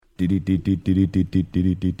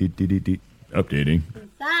Updating.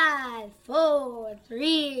 5, 4,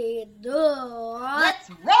 3, 2, let's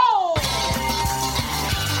roll!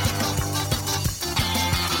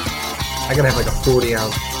 I gotta have like a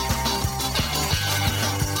 40-ounce.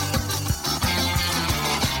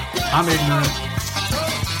 I'm ignorant.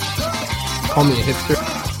 Call me a hipster.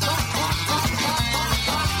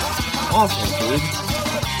 Awful, dude.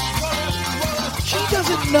 She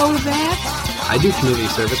doesn't know that. I do community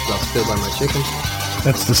service, but I'll still buy my chicken.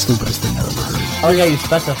 That's the stupidest thing I've ever heard. Oh yeah, you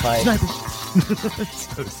specified.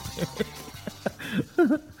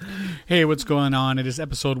 Hey, what's going on? It is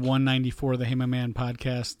episode 194 of the Hey My Man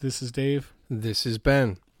podcast. This is Dave. This is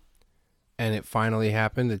Ben. And it finally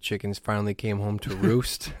happened. The chickens finally came home to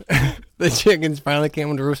roost.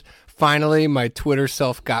 Finally, my Twitter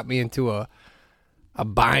self got me into a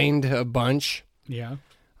bunch. Yeah.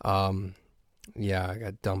 Yeah, I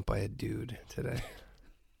got dumped by a dude today.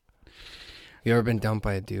 You ever been dumped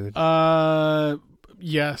by a dude?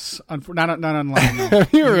 Yes. Not online. No.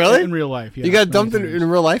 Have you really? In real life, yeah. You got dumped in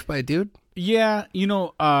real life by a dude? Yeah,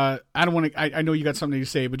 I don't want to. I know you got something to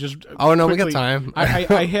say, but just oh no, quickly, we got time.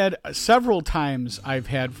 I had several times. I've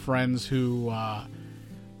had friends who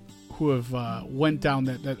have went down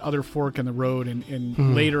that other fork in the road,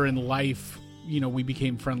 and later in life, we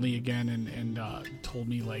became friendly again, and told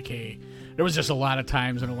me like, hey, there was just a lot of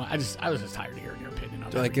times, and I was just tired of hearing your opinion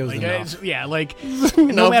on like it was enough. Yeah, like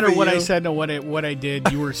no matter what I said, no what I did,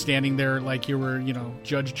 you were standing there like you were,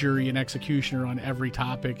 judge, jury, and executioner on every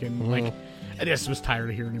topic, and like I just was tired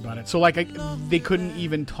of hearing about it. So like they couldn't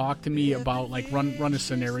even talk to me about like run a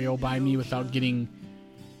scenario by me without getting.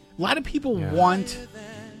 A lot of people want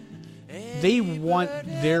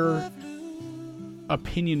their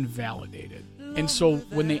opinion validated, and so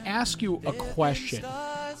when they ask you a question,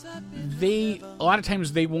 a lot of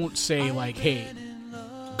times they won't say like, "Hey,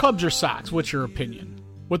 Cubs or Sox? What's your opinion?"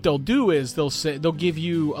 What they'll do is they'll give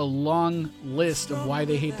you a long list of why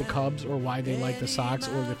they hate the Cubs or why they like the Sox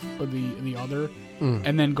or the other,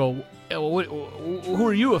 and then go, "Who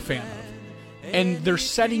are you a fan of?" And they're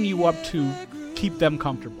setting you up to keep them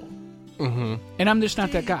comfortable. Mm-hmm. And I'm just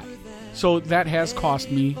not that guy. So that has cost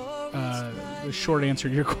me. The short answer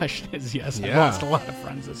to your question is yes. I've lost a lot of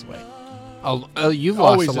friends this way. You've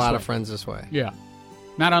lost a lot of friends this way. Yeah.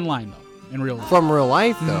 Not online, though. In real life. From real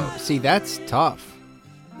life, though. See, that's tough.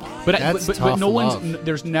 But no one's...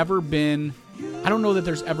 There's never been... I don't know that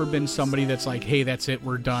there's ever been somebody that's like, hey, that's it,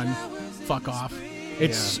 we're done. Fuck off.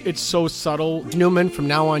 It's so subtle. Newman, from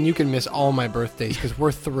now on, you can miss all my birthdays because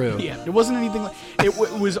we're through. Yeah, it wasn't anything like...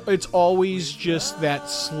 It's always just that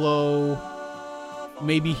slow...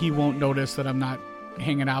 Maybe he won't notice that I'm not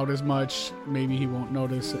hanging out as much. Maybe he won't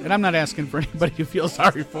notice. And I'm not asking for anybody to feel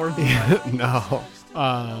sorry for me. No.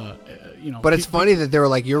 But it's funny that they were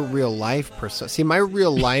like, your real life persona. See, my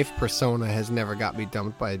real life persona has never got me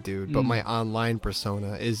dumped by a dude, but my online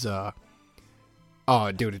persona is,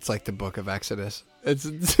 oh, dude, it's like the book of Exodus. It's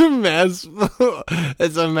a mess.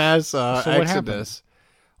 It's a mess, so Exodus.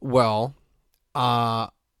 Well,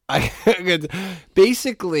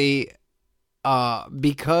 basically,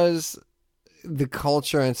 because the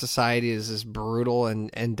culture and society is as brutal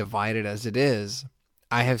and divided as it is,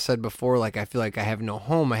 I have said before, like, I feel like I have no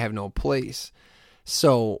home, I have no place.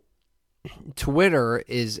 So Twitter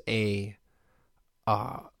is a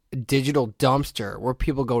digital dumpster where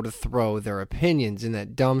people go to throw their opinions in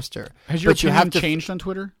that dumpster. Has your opinion changed on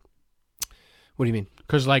Twitter? What do you mean?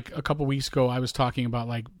 Because like a couple weeks ago, I was talking about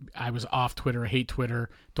like I was off Twitter, I hate Twitter,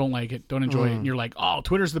 don't like it, don't enjoy it, and you're like, oh,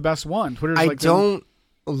 Twitter's the best one. I don't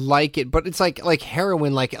like it, but it's like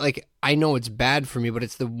heroin. Like I know it's bad for me, but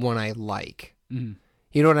it's the one I like. Mm.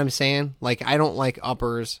 You know what I'm saying? Like I don't like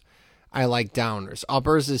uppers, I like downers.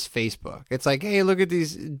 Uppers is Facebook. It's like, hey, look at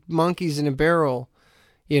these monkeys in a barrel.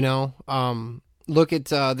 Look at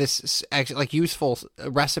this actually like useful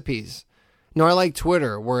recipes. No, I like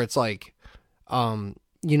Twitter where it's like.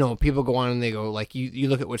 People go on and they go like, you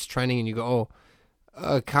look at what's trending and you go,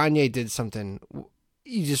 oh, Kanye did something.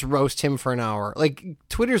 You just roast him for an hour. Like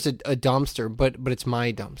Twitter's a dumpster, but it's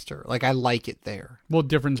my dumpster. Like I like it there. Well,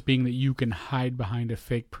 difference being that you can hide behind a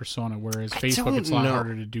fake persona, whereas Facebook, it's a lot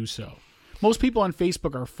harder to do so. Most people on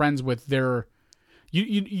Facebook are friends with their...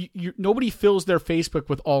 nobody fills their Facebook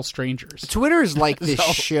with all strangers. Twitter is like this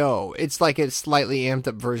show. It's like a slightly amped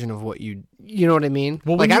up version of what you know what I mean?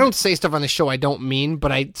 Well, like I don't say stuff on the show I don't mean,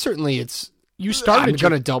 but I'm going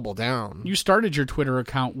to double down. You started your Twitter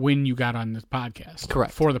account when you got on this podcast.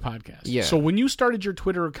 Correct. For the podcast. Yeah. So when you started your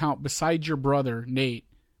Twitter account, besides your brother, Nate,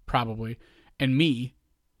 probably, and me,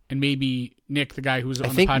 and maybe Nick, the guy who was on I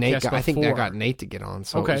think the podcast Nate. before. I think I got Nate to get on,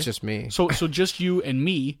 so Okay. it's just me. So just you and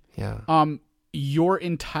me. Yeah. Your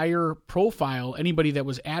entire profile, anybody that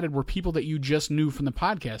was added, were people that you just knew from the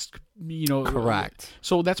podcast. Correct.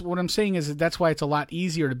 So that's what I'm saying is that's why it's a lot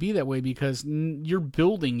easier to be that way because you're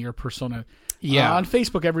building your persona. Yeah. On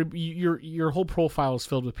Facebook, your whole profile is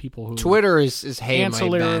filled with people who Twitter is hey,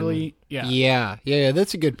 ancillarily. Yeah.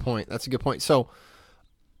 That's a good point. So,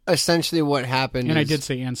 essentially, what happened? And is, I did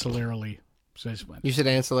say ancillarily. So I just went, You said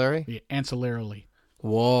ancillary? yeah, ancillarily.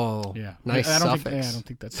 Whoa. Yeah. Nice I don't suffix. Think, I don't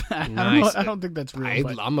think that's. Nice. I don't think that's real.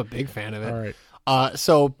 but, I'm a big fan of it. all right.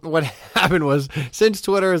 So what happened was, since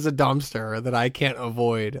Twitter is a dumpster that I can't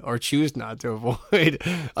avoid or choose not to avoid,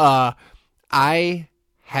 I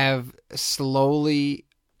have slowly.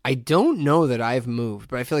 I don't know that I've moved,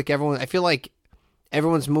 but I feel like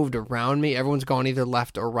everyone's moved around me. Everyone's gone either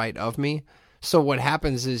left or right of me. So what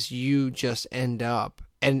happens is you just end up.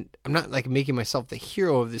 And I'm not like making myself the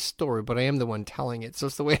hero of this story, but I am the one telling it. So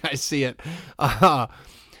it's the way I see it.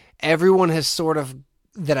 Everyone has sort of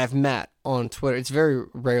that I've met on Twitter. It's very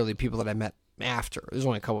rarely people that I met after. There's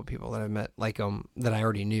only a couple of people that I've met that I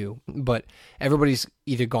already knew. But everybody's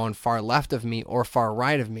either gone far left of me or far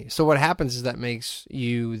right of me. So what happens is that makes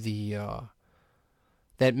you you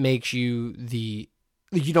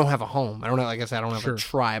don't have a home. I don't have Sure. a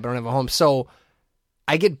tribe. I don't have a home. So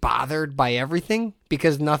I get bothered by everything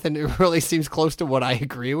because nothing really seems close to what I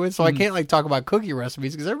agree with. So I can't like talk about cookie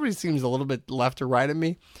recipes because everybody seems a little bit left or right of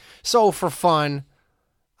me. So for fun,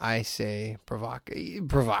 I say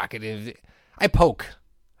provocative. I poke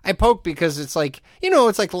because it's like,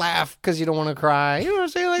 it's like laugh because you don't want to cry. You know what I'm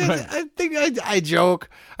saying? Like, Right. I think I joke.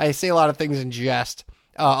 I say a lot of things in jest.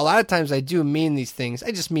 A lot of times I do mean these things.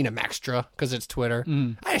 I just mean them extra because it's Twitter.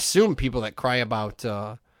 I assume people that cry about...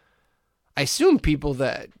 I assume people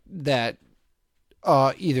that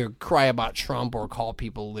either cry about Trump or call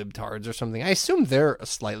people libtards or something, I assume they're a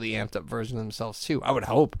slightly amped up version of themselves too. I would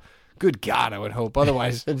hope. Good God, I would hope.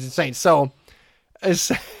 Otherwise, it's insane. So,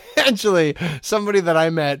 essentially, somebody that I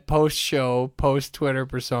met post-show, post-Twitter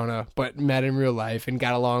persona, but met in real life and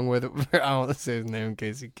got along with, I won't say his name in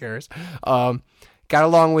case he cares, got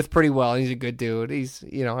along with pretty well. He's a good dude. He's,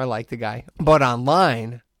 I like the guy. But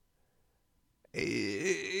online...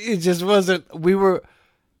 It just wasn't.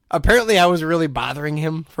 Apparently I was really bothering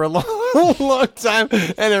him for a long time.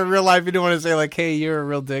 And in real life, he didn't want to say like, "Hey, you're a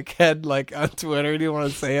real dickhead." Like on Twitter, he didn't want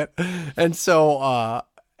to say it. And so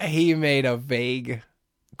he made a vague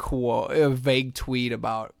tweet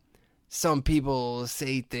about some people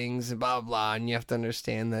say things and blah blah, and you have to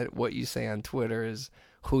understand that what you say on Twitter is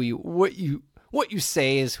what you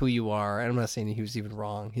say is who you are. And I'm not saying he was even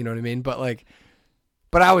wrong. You know what I mean? But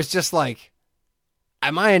I was just like.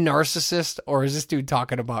 Am I a narcissist or is this dude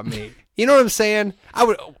talking about me? You know what I'm saying? I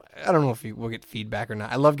don't know if we'll get feedback or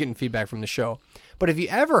not. I love getting feedback from the show. But have you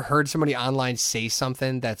ever heard somebody online say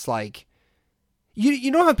something that's like, you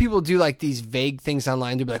know how people do like these vague things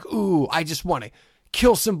online? They'll be like, "Ooh, I just want to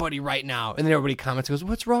kill somebody right now." And then everybody comments and goes,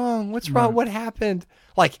 "What's wrong? What's wrong? What happened?"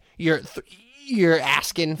 Like you're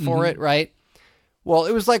asking for it, right? Well,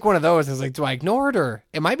 it was like one of those. I was like, do I ignore it or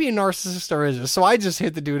am I being a narcissist or is it? So I just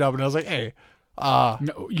hit the dude up and I was like, "Hey,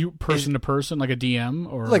 no, you person to person, like a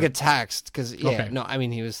DM or like a text?" Because Okay. no, I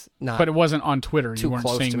mean he was not, but it wasn't on Twitter. too You weren't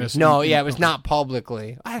close saying to me. this. No, yeah, it was not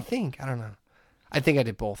publicly. I don't know. I think I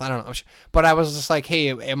did both. I don't know, but I was just like, "Hey,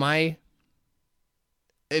 am I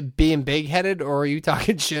being big headed or are you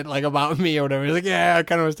talking shit like about me or whatever?" He's like, "Yeah, I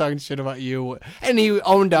kind of was talking shit about you," and he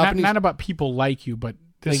owned up. Not about people like you, but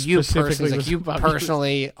this like you specifically personally, was you about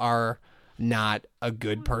personally are not a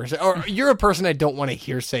good person, or you're a person I don't want to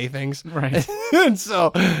hear say things. Right. And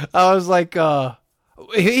so I was like,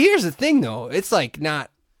 here's the thing though. It's like not,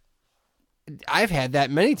 I've had that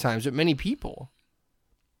many times with many people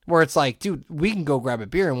where it's like, dude, we can go grab a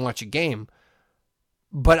beer and watch a game,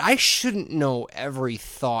 but I shouldn't know every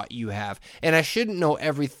thought you have. And I shouldn't know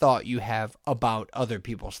every thought you have about other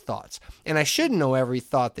people's thoughts. And I shouldn't know every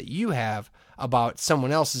thought that you have about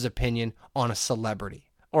someone else's opinion on a celebrity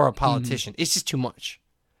or a politician. It's just too much.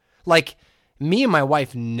 Like, me and my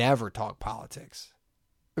wife never talk politics.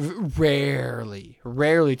 Rarely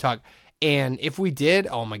talk. And if we did,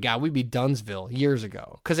 oh my God, we'd be Dunsville years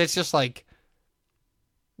ago. Because it's just like,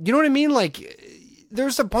 you know what I mean? Like,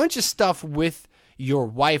 there's a bunch of stuff with your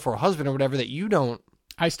wife or husband or whatever that you don't.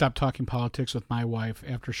 I stopped talking politics with my wife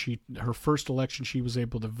after her first election she was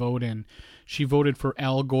able to vote in. She voted for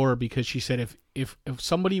Al Gore because she said if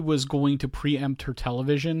somebody was going to preempt her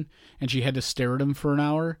television and she had to stare at him for an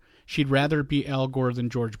hour, she'd rather be Al Gore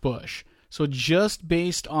than George Bush. So just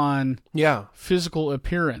based on Yeah. physical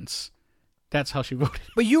appearance, That's how she voted.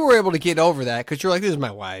 But you were able to get over that because you're like, this is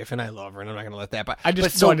my wife and I love her and I'm not going to let that. But I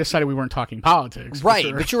decided we weren't talking politics. Right,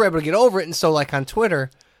 sure. but you were able to get over it. And so like on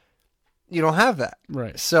Twitter, you don't have that.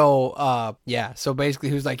 Right. So, so basically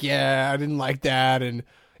he was like, yeah, I didn't like that. And,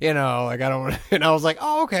 you know, like I don't want to, and I was like,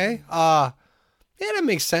 oh, okay. Yeah, that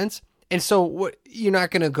makes sense. And so what, you're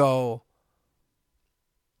not going to go,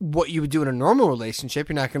 what you would do in a normal relationship.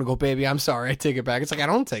 You're not going to go, baby, I'm sorry, I take it back. It's like, I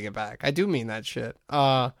don't take it back. I do mean that shit.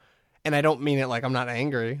 And I don't mean it like I'm not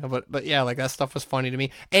angry, but yeah, like that stuff was funny to me.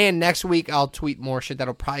 And next week I'll tweet more shit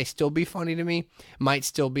that'll probably still be funny to me, might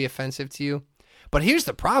still be offensive to you. But here's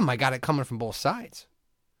the problem: I got it coming from both sides.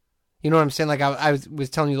 You know what I'm saying? Like I was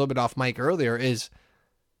telling you a little bit off mic earlier, is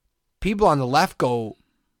people on the left go,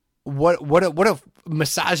 what a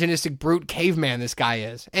misogynistic brute caveman this guy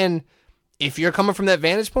is. And if you're coming from that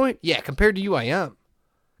vantage point, yeah, compared to you, I am.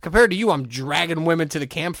 Compared to you, I'm dragging women to the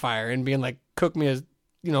campfire and being like, cook me as,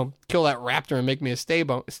 you know, kill that raptor and make me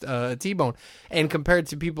a T-bone. And compared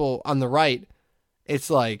to people on the right, it's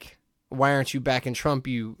like, why aren't you backing Trump,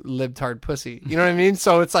 you libtard pussy? You know what I mean?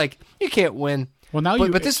 So it's like, you can't win. Well, now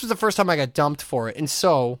but this was the first time I got dumped for it. And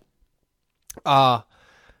so, I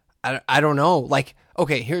don't know. Like,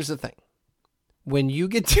 okay, here's the thing. When you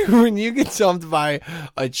get dumped by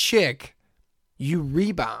a chick, you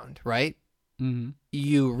rebound, right? Mm-hmm.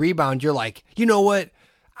 You rebound. You're like, you know what?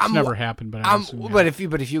 It's never happened, but but if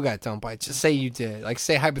you got dumped by, just say you did, like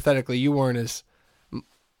say hypothetically you weren't as,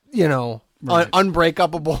 you know, right.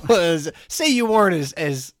 Unbreakable as, say you weren't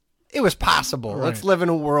as it was possible. Right. Let's live in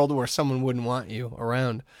a world where someone wouldn't want you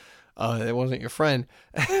around. It wasn't your friend.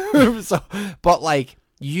 So, but like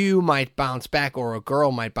you might bounce back, or a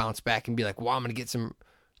girl might bounce back and be like, well, I'm going to get some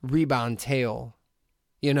rebound tail,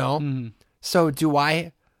 you know? Mm-hmm. So do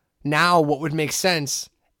I now, what would make sense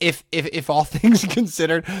if all things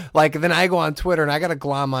considered, like then I go on Twitter and I got to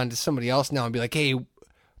glom onto somebody else now and be like, hey,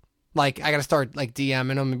 like I got to start like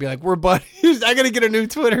DMing them and be like, we're buddies. I got to get a new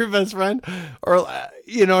Twitter best friend, or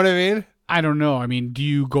you know what I mean? I don't know. I mean, do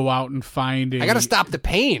you go out and find I got to stop the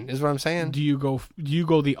pain is what I'm saying. Do you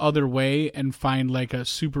go the other way and find like a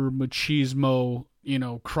super machismo, you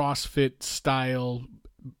know, CrossFit style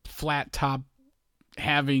flat top,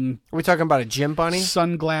 having, are we talking about a gym bunny?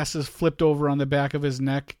 Sunglasses flipped over on the back of his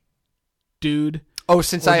neck, dude? Oh,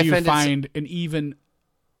 since I offended, you find an even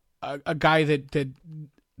a guy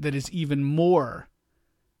that is even more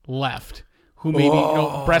left, who maybe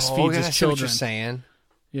breastfeeds his children. What you're saying?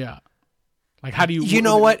 Yeah, like how do you? You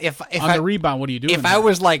know what? If on the rebound, what do you do? If I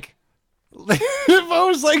was like, if I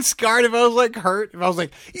was like scarred, if I was like hurt, if I was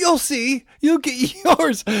like, you'll see, you'll get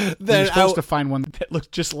yours. Then you're supposed to find one that looks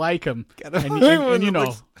just like him, and you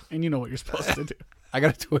know what you're supposed to do. I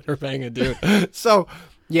got a Twitter bang a dude. So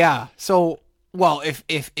yeah, well,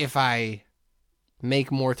 if I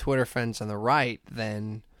make more Twitter friends on the right,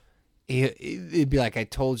 then it'd be like, I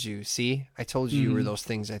told you. See, I told you you were those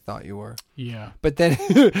things I thought you were. Yeah, but then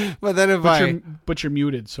but you're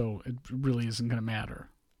muted, so it really isn't going to matter.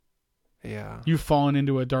 Yeah, you've fallen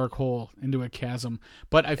into a dark hole, into a chasm.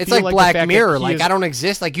 But I feel it's like Black Mirror. Like I don't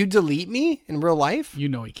exist. Like you delete me in real life. You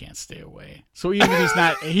know he can't stay away. So even if he's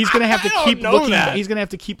not, he's going to have to keep looking. That. He's going to have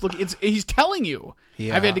to keep looking. He's telling you.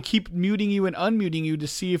 Yeah. I've had to keep muting you and unmuting you to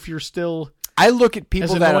see if you're still. I look at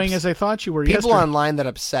people as annoying as I thought you were. People online that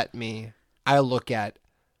upset me, I look at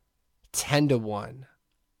 10-1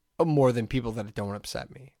 more than people that don't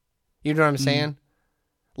upset me. You know what I'm saying?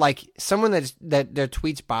 Like someone that their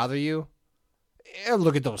tweets bother you,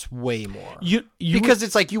 look at those way more. Because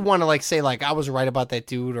it's like you want to like say like I was right about that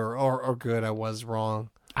dude, or good, I was wrong.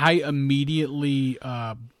 I immediately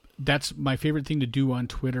that's my favorite thing to do on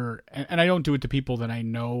Twitter, and I don't do it to people that I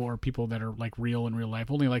know or people that are like real in real life.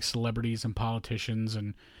 Only like celebrities and politicians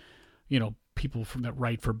and, you know, people from that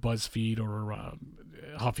write for BuzzFeed or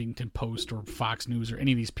Huffington Post or Fox News or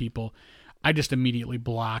any of these people. I just immediately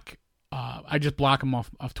block. I just block them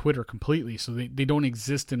off Twitter completely, so they don't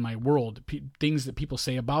exist in my world. Things that people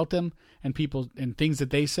say about them and things that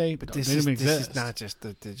they say, but they don't exist. This is not just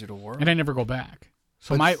the digital world, and I never go back.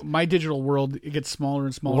 So my digital world, it gets smaller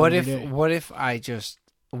and smaller. What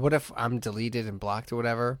if I'm deleted and blocked or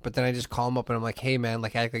whatever, but then I just call him up and I'm like, hey man,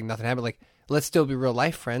 like act like nothing happened. Like let's still be real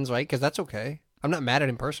life friends, right? Because that's okay. I'm not mad at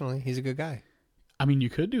him personally. He's a good guy. I mean, you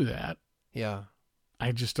could do that. Yeah.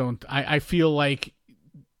 I just don't. I feel like.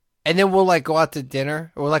 And then we'll like go out to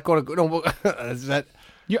dinner, or like go to. No, is that?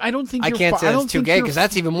 I don't think I can't say that's too gay because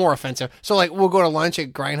that's even more offensive. So like we'll go to lunch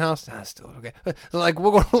at Grindhouse. Nah, still okay. So like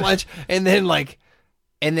we'll go to lunch and then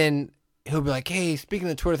he'll be like, "Hey, speaking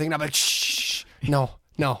of the Twitter thing," and I'm like, "Shh, no."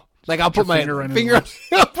 Like I'll put my finger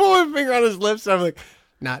I'll put my finger on his lips. And I'm like,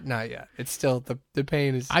 not yet. It's still the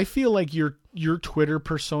pain is. I feel like you're your Twitter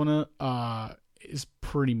persona is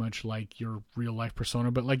pretty much like your real life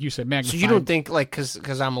persona, but like you said, magnified. So you don't think like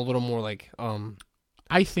because I'm a little more like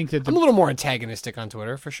I think that I'm a little more antagonistic on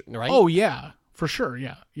Twitter for sure, right? Oh yeah, for sure,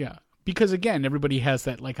 yeah. Because again, everybody has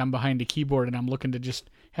that like I'm behind a keyboard and I'm looking to just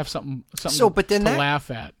have something but then to laugh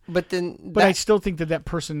at. But I still think that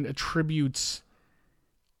person attributes.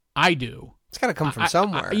 I do. It's got to come from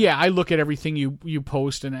somewhere. I look at everything you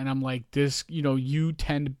post and I'm like, this, you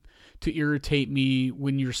tend to irritate me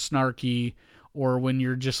when you're snarky or when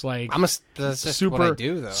you're just like that's just super, what I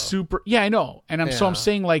do though. Super, yeah, I know, and I'm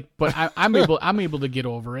saying like, but I'm able to get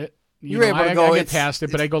over it. You're able to go. I get past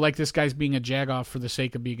it, but I go like this guy's being a jagoff for the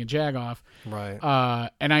sake of being a jagoff, right?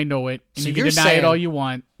 And I know it. And so you can deny it all you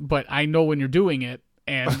want, but I know when you're doing it,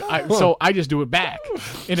 and so I just do it back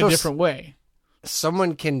in a different way.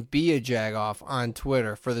 Someone can be a jagoff on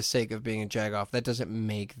Twitter for the sake of being a jagoff. That doesn't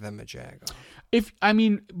make them a jagoff.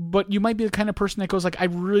 But you might be the kind of person that goes like, I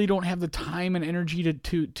really don't have the time and energy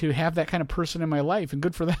to have that kind of person in my life, and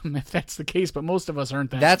good for them if that's the case. But most of us aren't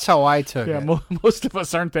that. That's how I took it. Yeah, most of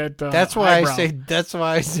us aren't that. That's why I say. That's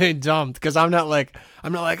why I say dumped, because I'm not like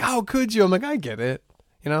how could you? I'm like, I get it.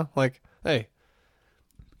 Like, hey.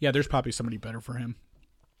 Yeah, there's probably somebody better for him.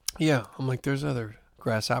 Yeah, I'm like, there's other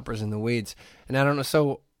grasshoppers in the weeds, and I don't know.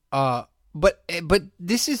 So, but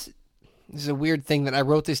this is a weird thing that I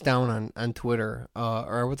wrote this down on Twitter,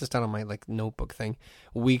 or I wrote this down on my like notebook thing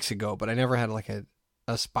weeks ago, but I never had like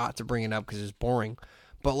a spot to bring it up because it's boring.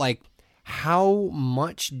 But like, how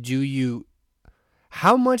much do you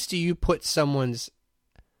put someone's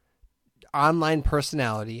online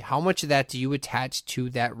personality? How much of that do you attach to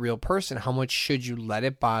that real person? How much should you let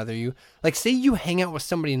it bother you? Like, say you hang out with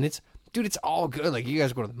somebody and it's all good. Like, you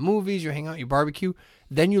guys go to the movies, you hang out, you barbecue.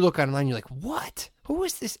 Then you look online, you're like, what? Who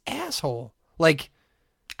is this asshole? Like,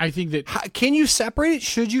 I think that... can you separate it?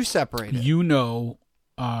 Should you separate it?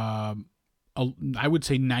 I would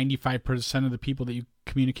say 95% of the people that you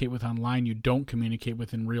communicate with online, you don't communicate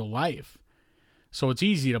with in real life. So it's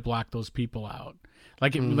easy to block those people out.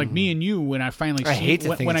 Like me and you, when I finally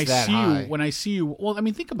when I see you, well, I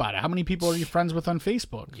mean, think about it. How many people are you friends with on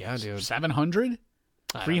Facebook? Yeah, dude. 700?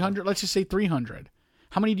 300? Let's just say 300.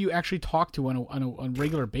 How many do you actually talk to on a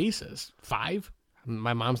regular basis? 5?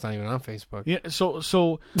 My mom's not even on Facebook. Yeah,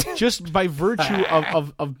 so just by virtue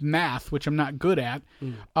of math, which I'm not good at,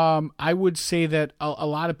 I would say that a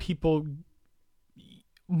lot of people,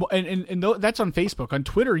 and that's on Facebook. On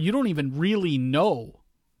Twitter, you don't even really know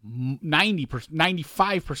 90%,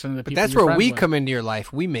 95% of the people. But that's where we come into your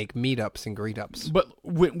life. We make meetups and greet-ups. But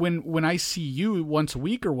when I see you once a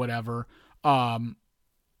week or whatever,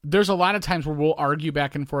 there's a lot of times where we'll argue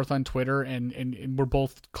back and forth on Twitter and we're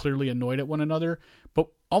both clearly annoyed at one another, but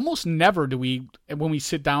almost never do we, when we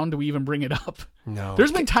sit down, do we even bring it up. No.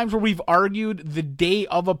 There's been times where we've argued the day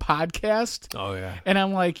of a podcast. Oh, yeah. And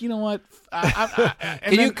I'm like, you know what?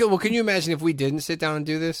 Can you imagine if we didn't sit down and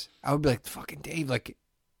do this? I would be like, fucking Dave, like...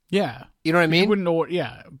 Yeah. You know what I mean? You wouldn't know what,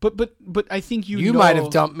 yeah. But I think you might have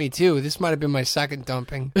dumped me too. This might have been my second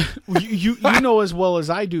dumping. you know as well as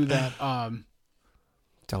I do that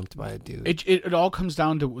dumped by a dude. It all comes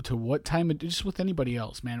down to what time, just with anybody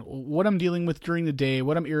else, man. What I'm dealing with during the day,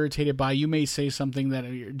 what I'm irritated by. You may say something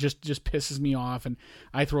that just pisses me off, and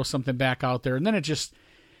I throw something back out there, and then it just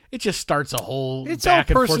starts a whole. It's back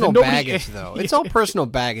all and personal forth. baggage, though. It's all personal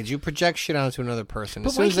baggage. You project shit onto another person.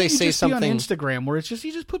 As soon as they say something on Instagram, where it's just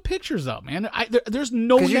you just put pictures up, man. There's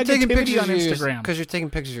no negativity on Instagram because you're taking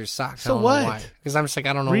pictures of your socks. So what? Because I'm just like,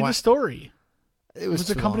 I don't know. Read why. the story. It was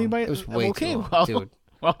accompanied by. It was way okay, too long, well, dude.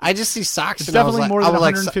 Well, I just see socks. It's and definitely more than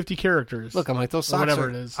 150 characters. Look, I'm like, those socks. Whatever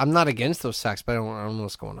it is. I'm not against those socks, but I don't know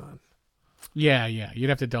what's going on. Yeah. You'd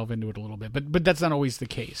have to delve into it a little bit, but that's not always the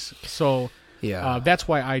case. So yeah, that's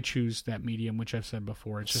why I choose that medium, which I've said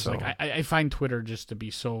before. It's just like I find Twitter just to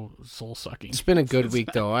be so soul sucking. It's been a good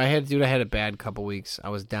week though. I had a bad couple weeks. I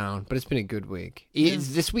was down, but it's been a good week.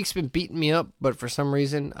 This week's been beating me up, but for some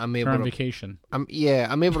reason I'm able You're to on vacation. I'm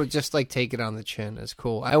able to just like take it on the chin. It's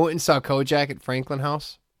cool. I went and saw Kojak at Franklin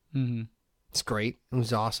House. Mm-hmm. It's great. It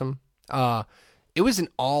was awesome. It was an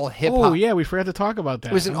all hip hop. Oh yeah, we forgot to talk about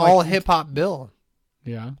that. It was an all hip hop bill.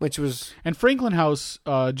 Yeah, which was and Franklin House.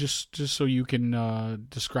 Just so you can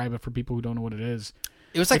describe it for people who don't know what it is.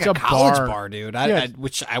 It was like a college bar, dude.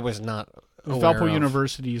 Which I was not. Valpo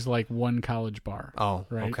University is like one college bar. Oh,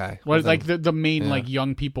 right. Okay. Well, like the main like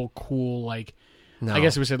young people cool like. No. I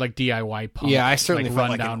guess it was like DIY punk. Yeah, I certainly felt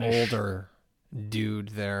like an older dude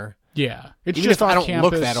there. Yeah, it's Even just if off I don't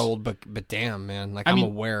campus. look that old, but damn, man, like I I'm mean,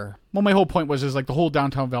 aware. Well, my whole point was is like the whole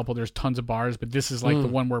downtown Valpo. There's tons of bars, but this is like the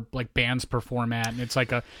one where like bands perform at, and it's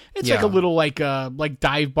like a little like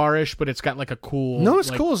dive barish, but it's got like a cool. No, it's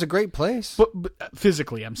like, cool. It's a great place. But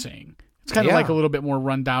physically, I'm saying it's kind of like a little bit more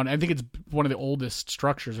rundown. I think it's one of the oldest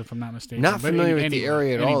structures, if I'm not mistaken. Not familiar with anyway, the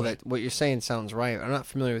area at all. That what you're saying sounds right. I'm not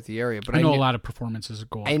familiar with the area, but I know a lot of performances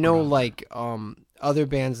go. I know like other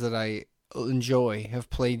bands that I enjoy have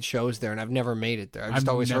played shows there, and I've never made it there. I've just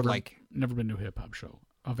always heard like never been to a hip hop show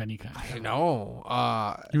of any kind. I know.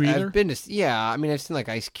 You either? I've been to I mean I've seen like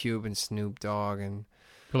Ice Cube and Snoop Dogg and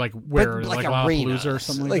but like where but, like arenas Lollapalooza or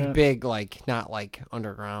something like that? big like not like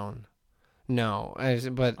underground. No,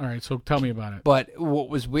 but all right. So tell me about it. But what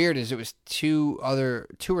was weird is it was two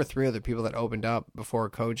or three other people that opened up before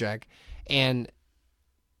Kojak, and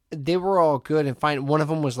they were all good and fine. One of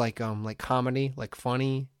them was like comedy, like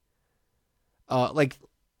funny. Like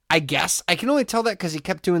I guess I can only tell that because he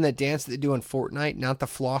kept doing that dance that they do on Fortnite, not the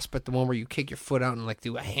floss, but the one where you kick your foot out and like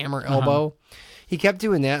do a hammer elbow. He kept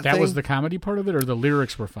doing that. That thing. was the comedy part of it, or the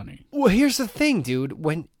lyrics were funny? Well, here's the thing, dude.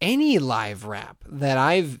 When any live rap that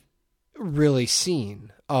I've really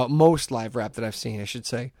seen, most live rap that I've seen, I should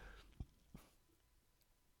say,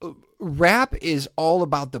 rap is all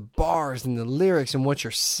about the bars and the lyrics and what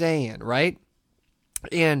you're saying, right?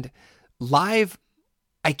 And live,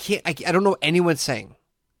 I don't know anyone saying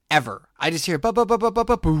ever. I just hear ba ba ba ba ba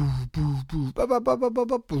ba boo boo boo ba ba ba ba ba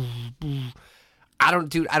ba boo boo. I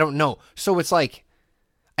don't know. So it's like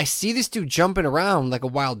I see this dude jumping around like a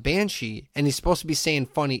wild banshee, and he's supposed to be saying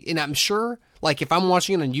funny. And I'm sure, like, if I'm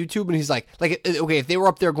watching it on YouTube, and he's like, okay, if they were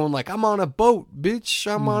up there going like, "I'm on a boat,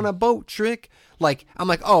 bitch, I'm on a boat, trick," like, I'm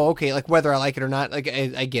like, oh, okay, like whether I like it or not, like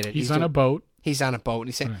I get it. He's on a boat. He's on a boat, and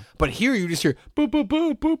he's saying, but here you just hear boop boop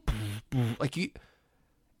boop boop boop, like you.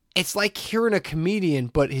 It's like hearing a comedian,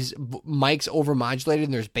 but his mic's overmodulated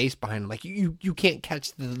and there's bass behind him. Like you can't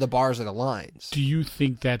catch the bars or the lines. Do you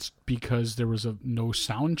think that's because there was no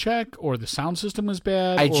sound check, or the sound system was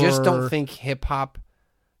bad? I just don't think hip hop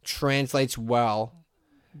translates well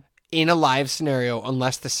in a live scenario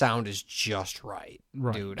unless the sound is just right,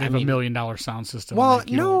 dude. They have $1 million sound system. Well, like,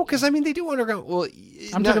 no, because I mean they do underground. Well,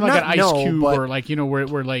 I'm talking like an Ice Cube, or like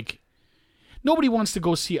where like. Nobody wants to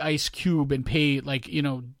go see Ice Cube and pay like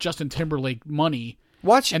Justin Timberlake money.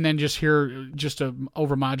 Watch and then just hear just a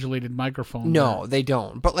overmodulated microphone. No, they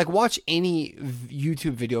don't. But like watch any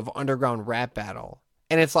YouTube video of underground rap battle,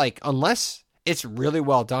 and it's like unless it's really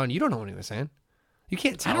well done, you don't know what he was saying. You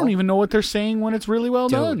can't tell. I don't even know what they're saying when it's really well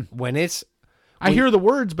done. I hear the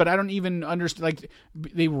words, but I don't even understand. Like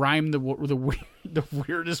they rhyme the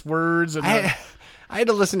weirdest words. And I had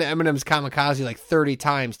to listen to Eminem's Kamikaze like 30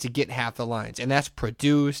 times to get half the lines, and that's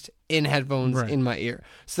produced in headphones in my ear.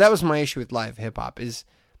 So that was my issue with live hip hop. Is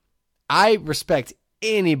I respect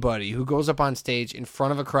anybody who goes up on stage in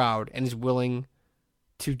front of a crowd and is willing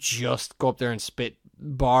to just go up there and spit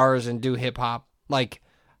bars and do hip hop. Like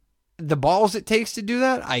the balls it takes to do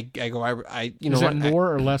that, Is that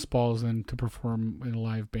more or less balls than to perform in a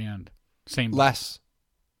live band? Same. Less.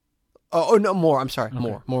 Oh no, more. I'm sorry,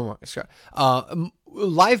 Okay. more.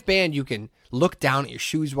 Live band, you can look down at your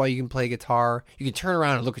shoes while you can play guitar. You can turn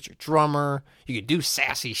around and look at your drummer. You can do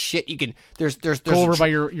sassy shit. You can there's go over by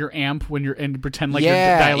your amp when you're and pretend like you're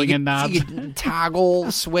dialing in knobs. You can toggle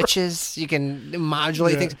switches. You can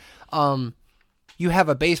modulate things. You have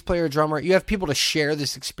a bass player, drummer. You have people to share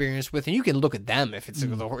this experience with, and you can look at them if it's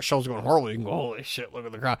the show's going horribly. You can go, holy shit, look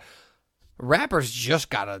at the crowd. Rappers just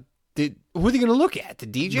gotta. Who are they going to look at? The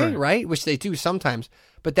DJ, right? Which they do sometimes.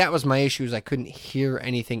 But that was my issue, is I couldn't hear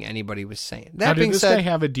anything anybody was saying. That being said, did this guy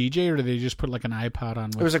have a DJ, or did they just put like an iPod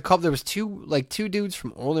on? There was a couple. There was two dudes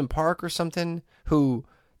from Orland Park or something who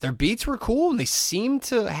their beats were cool and they seemed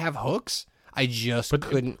to have hooks. I just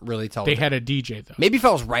couldn't really tell. They had a DJ though. Maybe if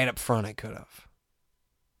I was right up front, I could have.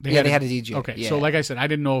 They had a DJ. Okay, so like I said, I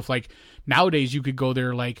didn't know if like nowadays you could go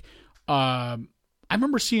there like. I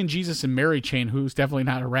remember seeing Jesus and Mary Chain, who's definitely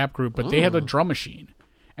not a rap group, but they had a drum machine.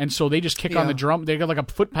 And so they just kick on the drum. They got like a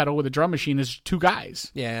foot pedal with a drum machine. There's two guys.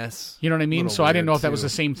 Yes. You know what I mean? So I didn't know if that was the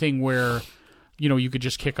same thing where, you could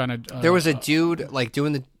just kick on a... there was a dude like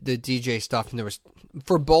doing the DJ stuff, and there was,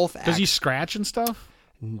 for both acts... Does he scratch and stuff?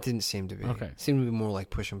 Didn't seem to be. Okay. Seemed to be more like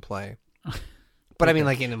push and play. But I mean,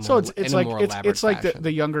 like in a more, so it's in a more elaborate it's like fashion.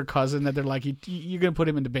 the younger cousin that they're like, you're going to put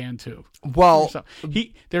him in the band too. Well...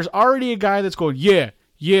 There's already a guy that's going,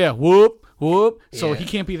 yeah, whoop, whoop. So he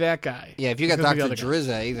can't be that guy. Yeah, if you got Dr.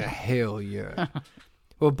 Drizzy, he's a hell yeah.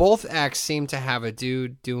 Well, both acts seem to have a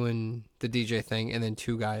dude doing the DJ thing, and then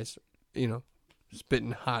two guys,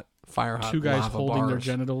 spitting fire hot two guys lava holding bars. their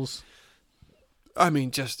genitals. I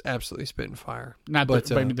mean, just absolutely spitting fire. Not but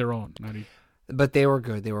their own. But they were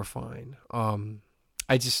good. They were fine.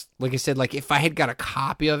 I just, like I said, like if I had got a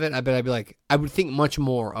copy of it, I bet I'd be like, I would think much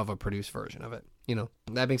more of a produced version of it. You know,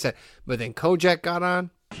 that being said, but then Kojak got on.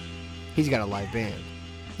 He's got a live band.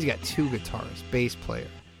 He's got 2 guitarists, bass player.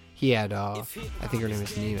 He had, I think her name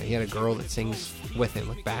is Nina. He had a girl that sings with him,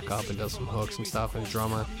 like back up and does some hooks and stuff, and a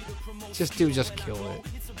drummer. Dude just killed it.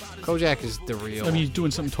 Kojak is the real. I mean, he's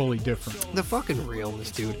doing something totally different. The fucking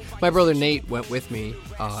realness, dude. My brother Nate went with me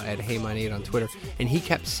at Hey My Nate on Twitter, and he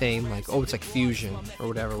kept saying like, "Oh, it's like fusion or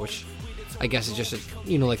whatever," which I guess is just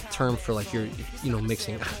like a term for like you're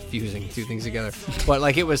mixing, fusing 2 things together. But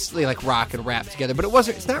like it was like rock and rap together, but it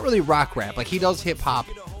wasn't. It's not really rock rap. Like he does hip hop,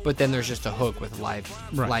 but then there's just a hook with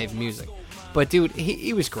live music. But dude,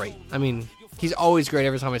 he was great. I mean, he's always great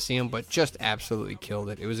every time I see him, but just absolutely killed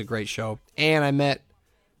it. It was a great show, and I met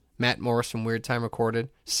Matt Morris from Weird Time Recorded.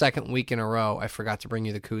 2nd week in a row, I forgot to bring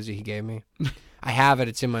you the koozie he gave me. I have it.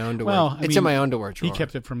 It's in my underwear. Well, it's in my underwear drawer. He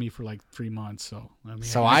kept it from me for like 3 months,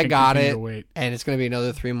 so I got it, and it's going to be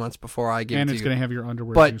another 3 months before I give it to you. And it's going to have your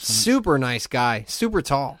underwear. But super nice guy, super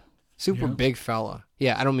tall, super big fella.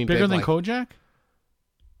 Yeah, I don't mean bigger big, than like, Kojak.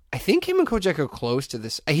 I think him and Kojak are close to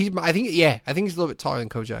this. I think he's a little bit taller than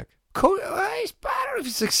Kojak. I don't know if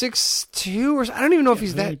he's like 6'2" or I don't even know if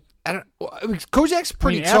he's that. Kojak's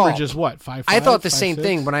pretty tall. Average is what, 5'5"? I thought the same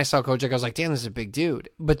thing when I saw Kojak. I was like, damn, this is a big dude.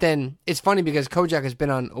 But then it's funny because Kojak has been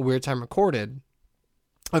on A Weird Time Recorded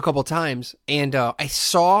a couple times, and I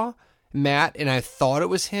saw Matt, and I thought it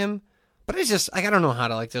was him, but it's just like I don't know how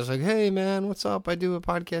to like just like, hey man, what's up? I do a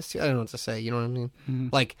podcast. I don't know what to say. You know what I mean? Mm-hmm.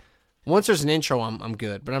 Like once there's an intro, I'm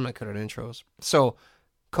good, but I'm not good at intros. So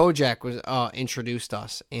Kojak was introduced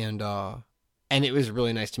us, and it was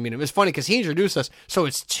really nice to meet him. It was funny because he introduced us, so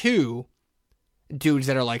it's 2 dudes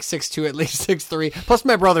that are like 6'2", at least 6'3", plus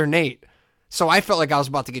my brother Nate. So I felt like I was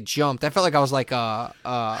about to get jumped. I felt like I was like glad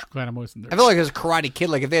I wasn't there. I felt like I was a Karate Kid.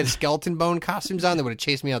 Like if they had skeleton bone costumes on, they would have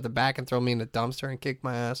chased me out the back and thrown me in the dumpster and kicked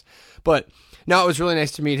my ass. But no, it was really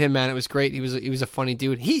nice to meet him, man. It was great. He was a funny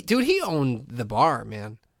dude. He owned the bar,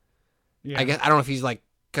 man. Yeah. I don't know if he's like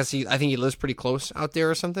because I think he lives pretty close out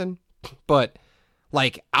there or something. But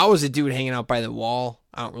like I was a dude hanging out by the wall.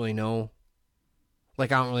 I don't really know.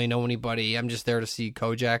 Like I don't really know anybody. I'm just there to see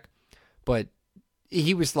Kojak, but.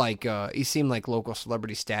 He was like, he seemed like local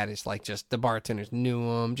celebrity status. Like, just the bartenders knew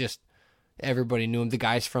him. Just everybody knew him. The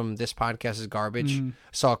guys from This Podcast Is Garbage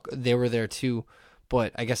saw they were there too,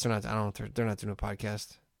 but I guess they're not. I don't know. They're not doing a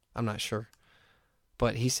podcast. I'm not sure,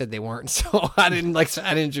 but he said they weren't. So I didn't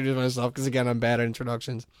introduce myself because again, I'm bad at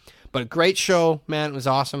introductions. But great show, man. It was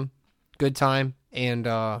awesome. Good time, and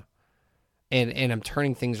I'm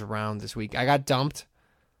turning things around this week. I got dumped,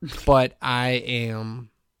 but I am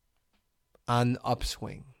on the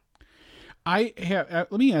upswing. I have.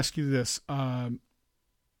 Let me ask you this. I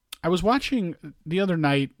was watching the other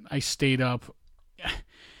night. I stayed up.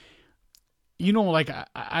 You know, like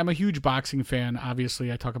I'm a huge boxing fan.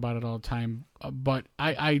 Obviously, I talk about it all the time. But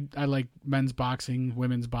I like men's boxing,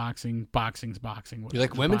 women's boxing, boxing's boxing. You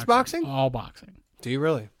like women's boxing? All boxing. Do you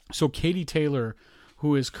really? So Katie Taylor,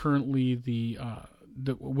 who is currently the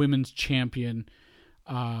women's champion,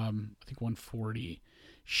 I think 140.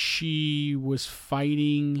 She was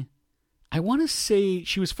fighting, I want to say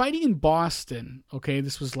she was fighting in Boston. Okay,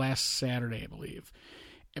 this was last Saturday, I believe.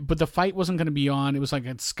 But the fight wasn't going to be on. It was like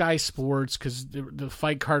at Sky Sports because the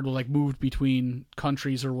fight card was like moved between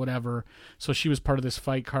countries or whatever. So she was part of this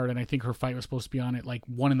fight card, and I think her fight was supposed to be on at like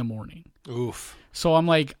 1 a.m. Oof. So I'm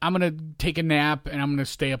like, I'm going to take a nap and I'm going to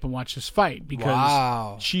stay up and watch this fight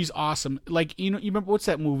because she's awesome. Like, you remember, what's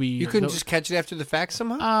that movie? You couldn't just catch it after the fact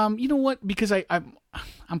somehow? You know what? Because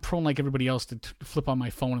I'm prone like everybody else to flip on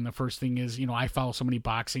my phone, and the first thing is, I follow so many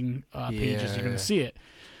boxing pages, you're going to see it.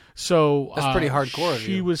 So that's pretty hardcore.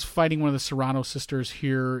 She was fighting one of the Serrano sisters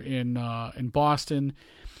here in Boston.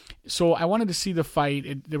 So I wanted to see the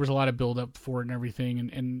fight. There was a lot of build up for it and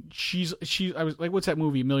everything. And I was like, what's that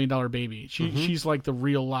movie, $1 Million Baby? She's like the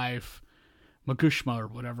real life Magushma or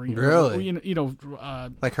whatever. Really?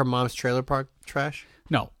 Like her mom's trailer park trash?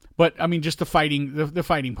 No. But I mean, just the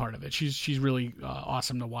fighting part of it. She's really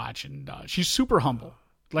awesome to watch, and she's super humble.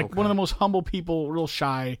 Like one of the most humble people, real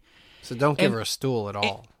shy. So don't give her a stool at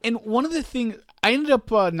all. And one of the things, I ended up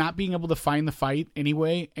not being able to find the fight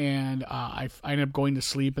anyway, and I ended up going to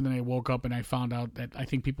sleep, and then I woke up and I found out that I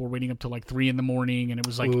think people were waiting up till like 3 a.m, and it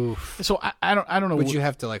was like, oof. So I don't know. Would you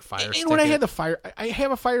have to like fire stick? And when I had I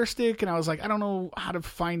have a fire stick, and I was like, I don't know how to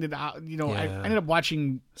find it out. I ended up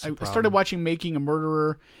watching. I started watching Making a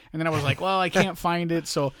Murderer, and then I was like, well, I can't find it,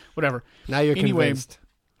 so whatever. Now you're convinced.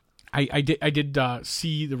 I did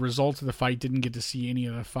see the results of the fight. Didn't get to see any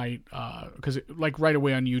of the fight because like right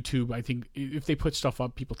away on YouTube, I think if they put stuff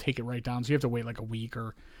up, people take it right down. So you have to wait like a week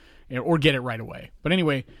or get it right away. But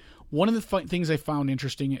anyway, one of the things I found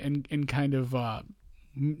interesting and kind of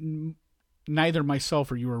neither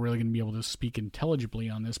myself or you are really going to be able to speak intelligibly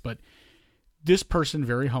on this, but this person,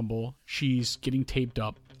 very humble, she's getting taped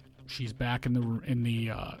up. She's back in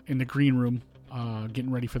the green room,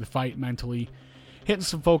 getting ready for the fight mentally, hitting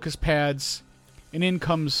some focus pads, and in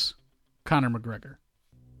comes Conor McGregor.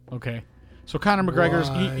 Okay, so Conor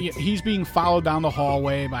McGregor's he's being followed down the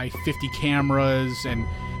hallway by 50 cameras, and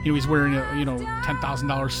he's wearing a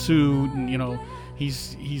 $10,000 suit, and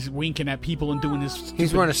he's winking at people and doing this.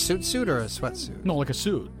 He's wearing a suit or a sweatsuit? No, like a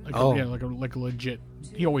suit. Like a legit.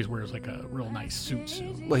 He always wears like a real nice suit.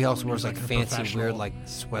 Well, he also wears like fancy, weird like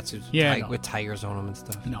sweatsuits, with tigers on them and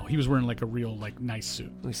stuff. No, he was wearing like a real like nice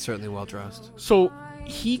suit. He's certainly well dressed. So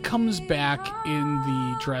he comes back in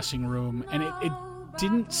the dressing room, and it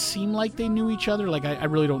didn't seem like they knew each other. Like I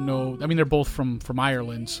really don't know. I mean, they're both from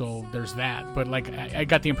Ireland, so there's that. But like I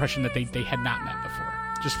got the impression that they had not met before,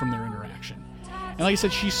 just from their interaction. And like I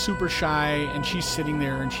said, she's super shy, and she's sitting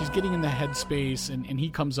there, and she's getting in the headspace, and he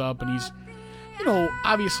comes up, and he's,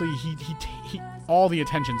 obviously he all the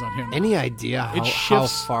attention's on him. Any idea how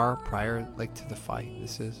far prior, like, to the fight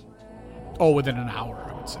this is? Oh, within an hour,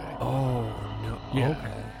 I would say. Oh, no. Yeah.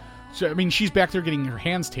 Okay. So, I mean, she's back there getting her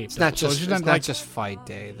hands taped. It's not just fight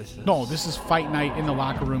day. This is fight night in the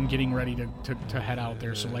locker room, getting ready to head out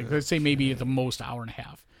there. So, like, let's say maybe at the most hour and a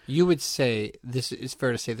half. You would say it's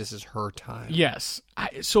fair to say this is her time. Yes.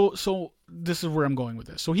 So this is where I'm going with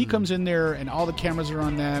this. So he comes in there, and all the cameras are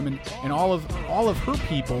on them, and all of her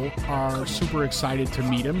people are super excited to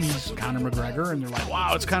meet him. He's Conor McGregor, and they're like,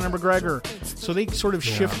 wow, it's Conor McGregor. So they sort of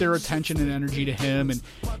shift their attention and energy to him, and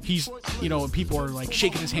he's, people are like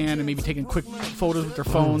shaking his hand and maybe taking quick photos with their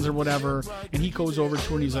phones or whatever, and he goes over to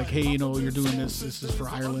her and he's like, hey, you're doing this is for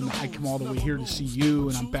Ireland. I come all the way here to see you,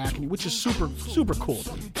 and I'm backing you, which is super, super cool.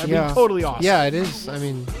 I mean, totally awesome. Yeah, it is. I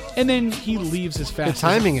mean, and then he leaves as fast. The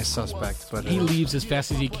timing is suspect. But he leaves as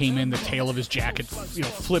fast as he came in. The tail of his jacket,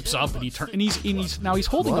 flips up, and he turns. And he's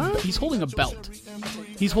holding a belt.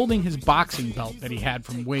 He's holding his boxing belt that he had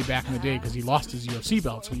from way back in the day because he lost his UFC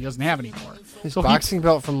belt, so he doesn't have anymore. His boxing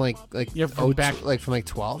belt from like from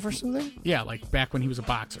 12 or something. Yeah, like back when he was a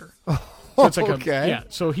boxer. So it's like okay.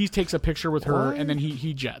 So he takes a picture with her, and then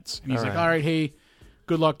he jets, and he's like, all right, hey,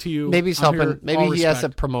 good luck to you. Maybe he's helping. Maybe he has a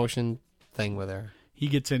promotion thing with her. He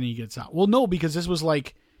gets in and he gets out. Well, no, because this was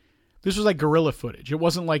like guerrilla footage. It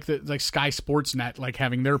wasn't like Sky Sportsnet like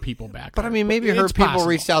having their people back. But I mean, maybe her people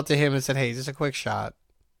reached out to him and said, "Hey, just a quick shot."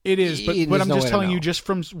 It is, but I'm just telling you, just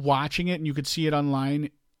from watching it, and you could see it online.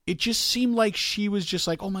 It just seemed like she was just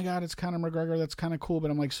like, "Oh my God, it's Conor McGregor. That's kind of cool," but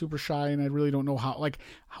I'm like super shy, and I really don't know how. Like,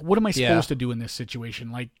 what am I supposed to do in this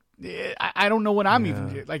situation? Like, I don't know what I'm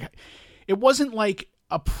even like. It wasn't like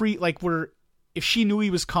where. If she knew he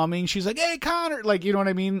was coming, she's like, hey, Conor. Like, you know what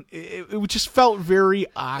I mean? It just felt very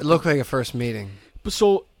odd. It looked like a first meeting.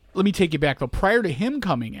 So let me take you back, though. Prior to him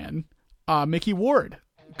coming in, Mickey Ward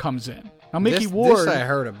comes in. Now, Ward, I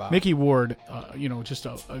heard about. Mickey Ward, just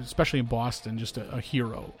especially in Boston, just a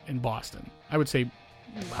hero in Boston. I would say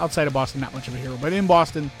outside of Boston, not much of a hero. But in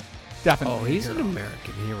Boston, definitely Oh, he's an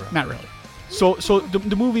American hero. Not really. So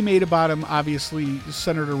the movie made about him, obviously,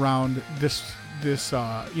 centered around this his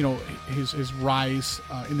rise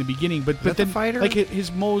in the beginning, but then fighter? Like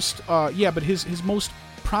his most his most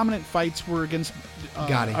prominent fights were against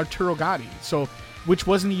Arturo Gatti, so which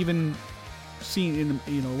wasn't even seen in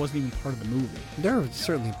it wasn't even part of the movie. They're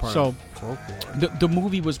certainly part of folklore. The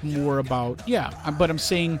movie was more about but I'm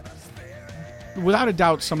saying without a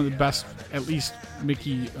doubt some of the best, at least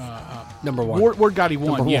Mickey number one Ward Gatti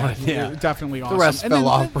won. Yeah, definitely awesome. The rest fell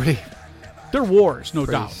off pretty. They're wars, no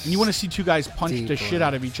doubt. And you want to see two guys punch the shit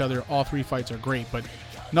out of each other. All three fights are great, but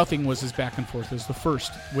nothing was as back and forth as the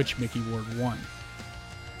first, which Mickey Ward won.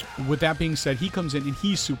 With that being said, he comes in and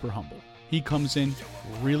he's super humble. He comes in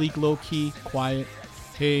really low-key, quiet.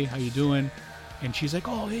 Hey, how you doing? And she's like,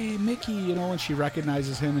 oh, hey, Mickey, and she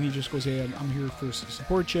recognizes him, and he just goes, hey, I'm here to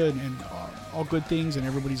support you, and all good things. And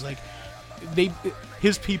everybody's like,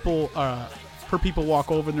 her people walk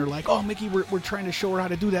over and they're like, "Oh, Mickey, we're trying to show her how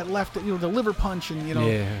to do that left, the liver punch," and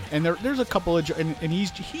and there's a couple of and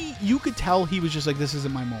you could tell he was just like, "This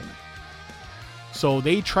isn't my moment." So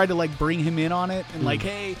they tried to like bring him in on it and like,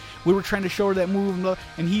 "Hey, we were trying to show her that move,"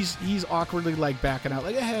 and he's awkwardly like backing out,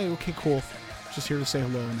 like, "Hey, okay, cool, just here to say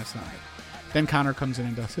hello," and that's not it. Then Conor comes in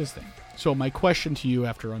and does his thing. So my question to you,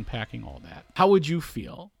 after unpacking all that, how would you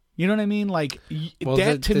feel? You know what I mean? Like Well,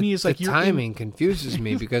 that to me is like the you're timing confuses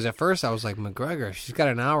me because at first I was like, McGregor, she's got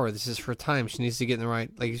an hour. This is her time. She needs to get in the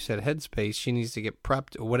right, like you said, headspace. She needs to get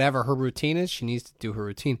prepped. Whatever her routine is, she needs to do her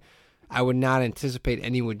routine. I would not anticipate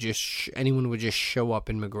anyone would just show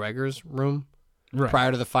up in McGregor's room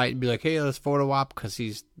prior to the fight and be like, hey, let's photo op because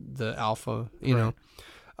he's the alpha, you know.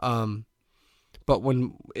 But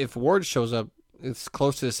if Ward shows up, it's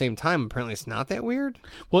close to the same time. Apparently, it's not that weird.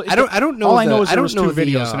 Well, I don't know. All I know is there was two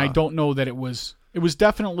videos, and I don't know that it was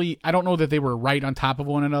definitely. I don't know that they were right on top of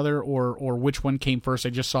one another, or which one came first. I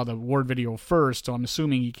just saw the Ward video first, so I'm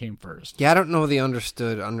assuming he came first. Yeah, I don't know the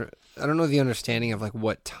understanding of like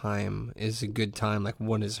what time is a good time. Like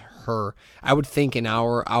what is her? I would think an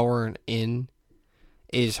hour in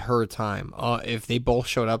is her time. If they both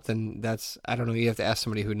showed up, then I don't know. You have to ask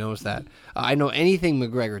somebody who knows that. I know anything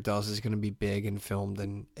McGregor does is going to be big and filmed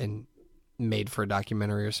and made for a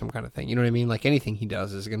documentary or some kind of thing. You know what I mean? Like anything he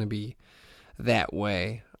does is going to be that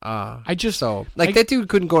way. That dude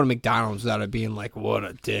couldn't go to McDonald's without it being like, what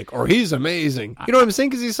a dick, or he's amazing. You know what I'm saying?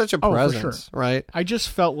 Because he's such a presence, right? I just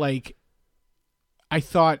felt like, I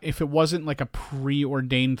thought if it wasn't like a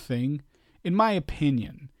preordained thing, in my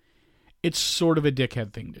opinion, it's sort of a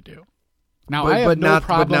dickhead thing to do. Now, I have no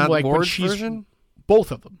problem like when she's version?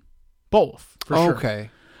 Both of them. Both, for sure.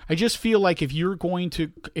 Okay. I just feel like if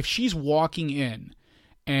she's walking in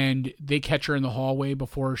and they catch her in the hallway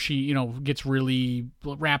before she, gets really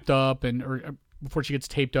wrapped up or before she gets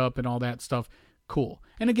taped up and all that stuff, cool.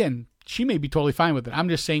 And again, she may be totally fine with it. I'm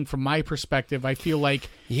just saying from my perspective, I feel like...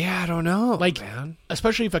 Yeah, I don't know, like, man.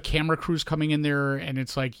 Especially if a camera crew's coming in there and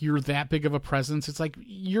it's like, you're that big of a presence. It's like,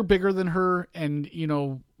 you're bigger than her and,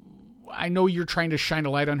 I know you're trying to shine a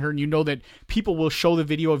light on her and you know that people will show the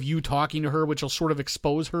video of you talking to her, which will sort of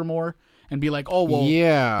expose her more and be like, oh, well,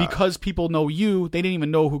 yeah, because people know you, they didn't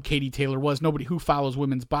even know who Katie Taylor was. Nobody who follows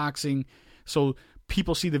women's boxing. So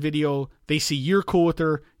people see the video, they see you're cool with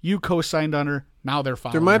her, you co-signed on her, now they're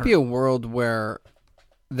following her. There might be a world where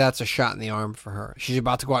that's a shot in the arm for her. She's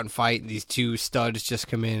about to go out and fight, and these two studs just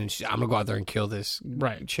come in, and I'm going to go out there and kill this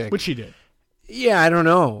chick. Which she did. Yeah, I don't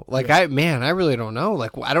know. Like, I really don't know.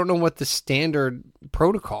 Like, I don't know what the standard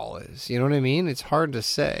protocol is. You know what I mean? It's hard to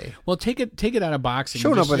say. Well, take it out of boxing.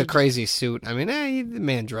 Showing up with a crazy suit. I mean, the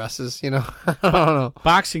man dresses, I don't know.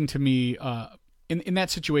 Boxing, to me, in that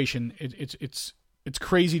situation, it's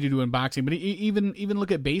crazy to do in boxing, but even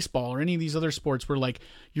look at baseball or any of these other sports where like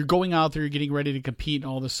you're going out there, you're getting ready to compete, and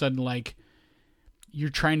all of a sudden like you're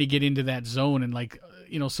trying to get into that zone, and like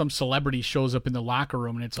some celebrity shows up in the locker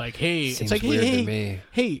room, and it's like, hey, Seems weird to me.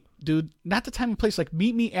 Hey, dude, not the time and place. Like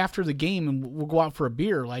meet me after the game, and we'll go out for a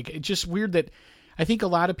beer. Like it's just weird that I think a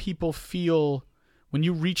lot of people feel when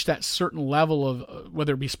you reach that certain level of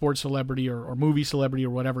whether it be sports celebrity or movie celebrity or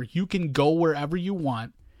whatever, you can go wherever you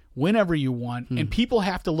want, whenever you want, and people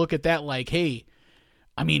have to look at that like, hey,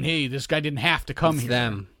 this guy didn't have to come it's here.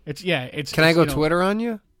 Them. It's. Can I go Twitter on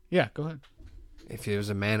you? Yeah, go ahead. If it was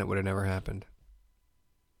a man, it would have never happened.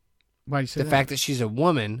 Why do you say the fact that she's a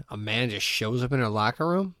woman, a man just shows up in her locker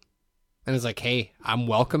room and is like, hey, I'm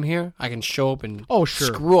welcome here. I can show up and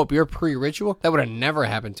screw up your pre-ritual. That would have never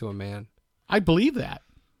happened to a man. I believe that.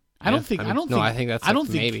 I think that's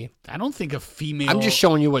maybe. I don't think a female. I'm just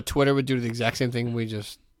showing you what Twitter would do to the exact same thing we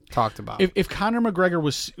just talked about. If Conor McGregor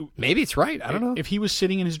was, maybe it's right. I don't know. If he was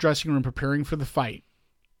sitting in his dressing room preparing for the fight,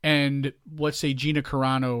 and let's say Gina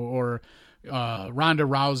Carano or Ronda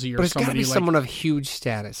Rousey or but it's somebody be like someone of huge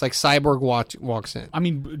status, like Cyborg walks in. I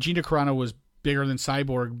mean, Gina Carano was bigger than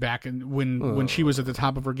Cyborg back when she was at the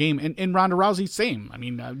top of her game, and Ronda Rousey same. I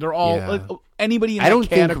mean, they're all anybody. In I don't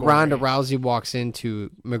think Ronda Rousey walks into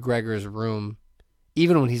McGregor's room,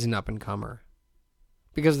 even when he's an up and comer,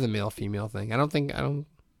 because of the male female thing. I don't.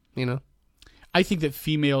 I think that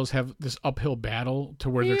females have this uphill battle to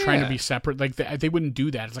where they're trying to be separate. Like they wouldn't do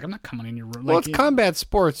that. It's like, I'm not coming in your room. Well, it's combat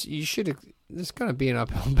sports. You should. There's going to be an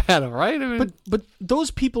uphill battle, right? I mean, but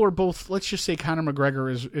those people are both. Let's just say Conor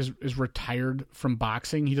McGregor is retired from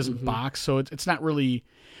boxing. He doesn't box, so it's not really.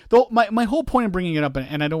 Though my whole point of bringing it up,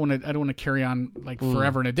 and I don't want to carry on like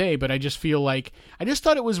forever and a day, but I just feel like I just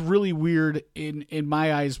thought it was really weird in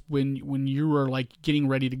my eyes when you were like getting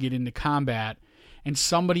ready to get into combat, and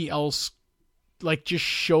somebody else like just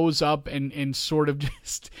shows up and sort of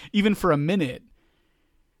just even for a minute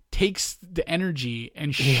takes the energy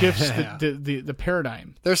and shifts the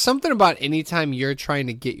paradigm. There's something about anytime you're trying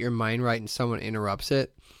to get your mind right and someone interrupts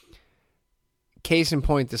it. Case in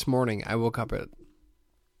point, this morning I woke up at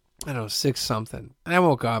 6 something, and I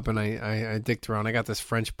woke up and I dicked around. I got this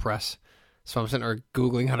French press So I'm sitting there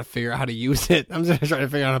Googling how to figure out how to use it. I'm just trying to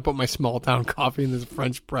figure out how to put my small town coffee in this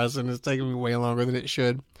French press, and it's taking me way longer than it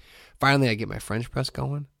should. Finally, I get my French press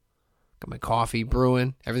going. Got my coffee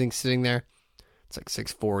brewing. Everything's sitting there. It's like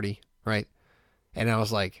 6:40, right? And I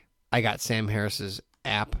was like, I got Sam Harris's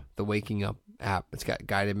app, the Waking Up app. It's got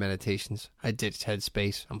guided meditations. I ditched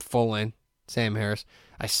Headspace. I'm full in. Sam Harris.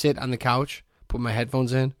 I sit on the couch, put my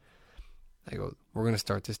headphones in. I go, we're going to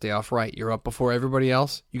start this day off right. You're up before everybody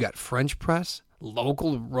else. You got French press,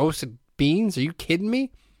 local roasted beans. Are you kidding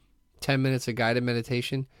me? 10 minutes of guided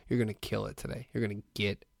meditation. You're going to kill it today. You're going to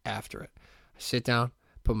get after it. I sit down,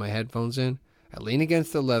 put my headphones in. I lean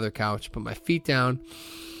against the leather couch, put my feet down.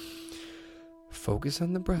 Focus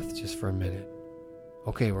on the breath just for a minute.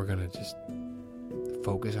 Okay, we're going to just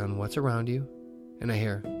focus on what's around you. And I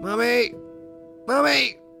hear, Mommy!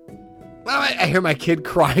 Mommy! Mommy! I hear my kid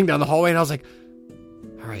crying down the hallway, and I was like,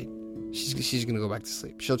 all right, she's going to go back to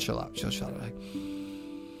sleep. She'll chill out. Like,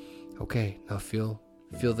 okay, now feel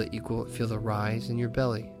the rise in your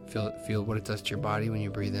belly. Feel what it does to your body when you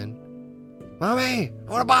breathe in. Mommy, I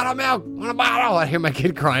want a bottle of milk. I want a bottle. I hear my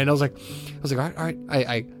kid crying. I was like, all right.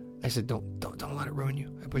 I said, don't let it ruin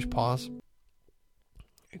you. I push pause.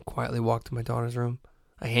 I quietly walk to my daughter's room.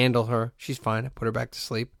 I handle her. She's fine. I put her back to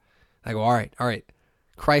sleep. I go, all right.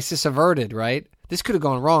 Crisis averted, right? This could have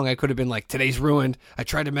gone wrong. I could have been like, today's ruined. I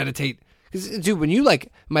tried to meditate. Because, dude, when you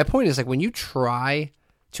my point is when you try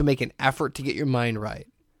to make an effort to get your mind right,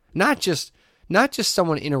 not just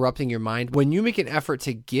someone interrupting your mind, when you make an effort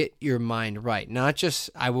to get your mind right, not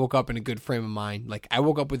just I woke up in a good frame of mind, like I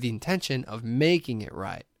woke up with the intention of making it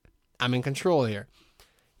right. I'm in control here.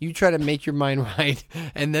 You try to make your mind right,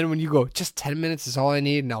 and then when you go, just 10 minutes is all I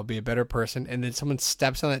need, and I'll be a better person, and then someone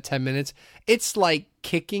steps on that 10 minutes, it's like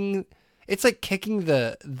kicking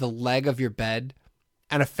the leg of your bed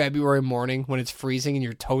on a February morning when it's freezing and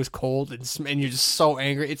your toes cold and you're just so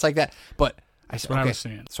angry. It's like that. But That's what I was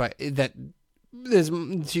saying. So that is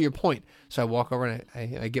to your point. So I walk over and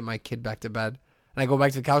I get my kid back to bed, and I go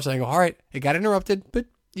back to the couch and I go, all right, it got interrupted, but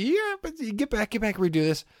you get back, redo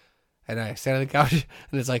this. And I stand on the couch,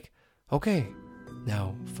 and it's like, okay,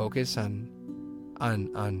 now focus on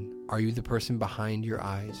are you the person behind your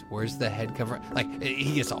eyes? Where's the head cover? Like,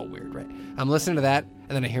 he gets all weird, right? I'm listening to that, and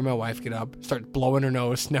then I hear my wife get up, start blowing her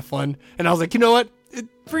nose, sniffling, and I was like, you know what?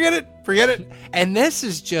 Forget it. And this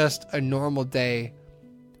is just a normal day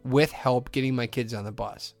with help getting my kids on the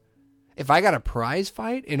bus. If I got a prize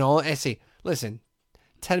fight and all, I say, listen,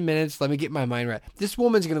 10 minutes, let me get my mind right. This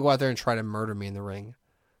woman's going to go out there and try to murder me in the ring.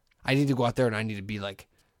 I need to go out there and I need to be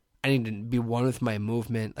one with my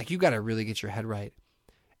movement. Like, you got to really get your head right.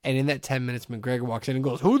 And in that 10 minutes, McGregor walks in and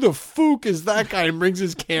goes, who the fook is that guy? And brings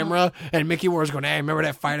his camera. And Mickey Ward's going, hey, remember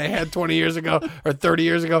that fight I had 20 years ago or 30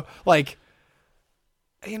 years ago? Like,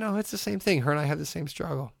 it's the same thing. Her and I have the same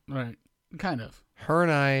struggle. Right. Kind of. Her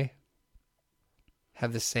and I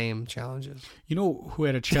have the same challenges. You know who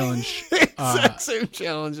had a challenge? Exact same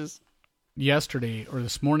challenges. Yesterday or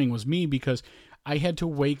this morning was me, because I had to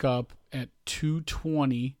wake up at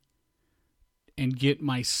 2:20 and get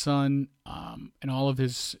my son and all of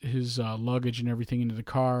his luggage and everything into the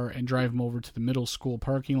car and drive him over to the middle school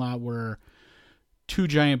parking lot where 2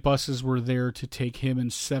 giant buses were there to take him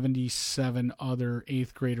and 77 other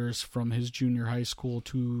 8th graders from his junior high school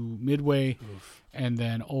to Midway. Oof. And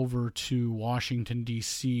then over to Washington,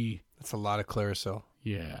 D.C. That's a lot of Clearasil.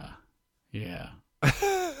 Yeah.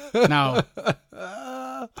 Now...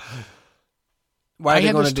 Why I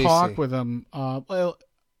had this talk with him. Well,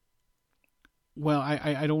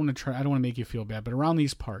 I don't want to try. I don't want to make you feel bad, but around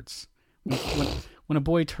these parts, when a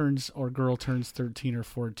boy turns or girl turns 13 or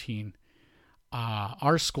 14,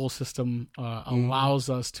 our school system allows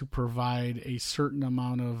us to provide a certain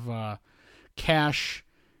amount of cash,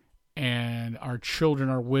 and our children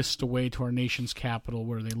are whisked away to our nation's capital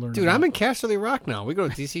where they learn. Dude, I'm in Casterly Rock now. We go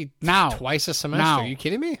to DC twice a semester. Are you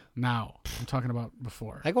kidding me? Now, I'm talking about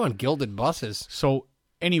before. I go on gilded buses. So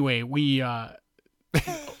anyway, we. So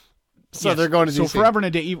yes, they're going to DC. So forever and a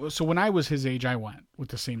day. So when I was his age, I went with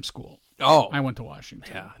the same school. Oh, I went to Washington.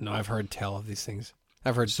 Yeah, no, I've heard tell of these things.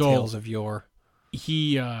 I've heard tales of yore.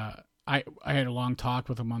 I had a long talk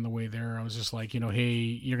with him on the way there. I was just like, hey,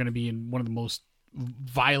 you're going to be in one of the most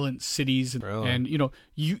violent cities, really? And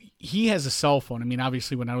he has a cell phone. I mean,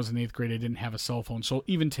 obviously when I was in 8th grade I didn't have a cell phone, so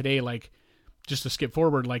even today, like, just to skip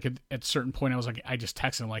forward, like at a certain point I was like, I just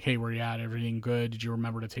texted him like, hey, where you at? Everything good? Did you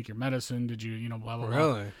remember to take your medicine? Did you blah blah blah?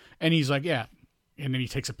 Really? And he's like, yeah. And then he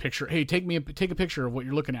takes a picture. Hey, take a picture of what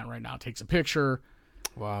you're looking at right now. Takes a picture.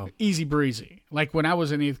 Wow. Easy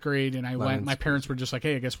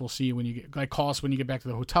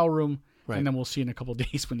Right. and then we'll see in a couple of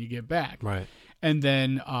days when you get back. Right. And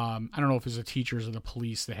then I don't know if it was the teachers or the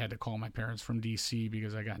police that had to call my parents from D.C.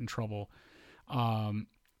 because I got in trouble,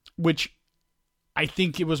 which I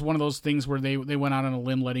think it was one of those things where they went out on a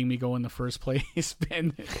limb letting me go in the first place,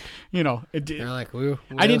 and it did. They're like,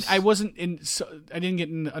 I didn't get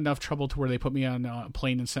in enough trouble to where they put me on a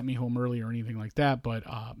plane and sent me home early or anything like that. But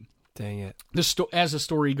dang it. As the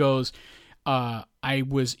story goes, I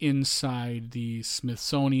was inside the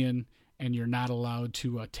Smithsonian, and you're not allowed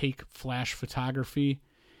to take flash photography.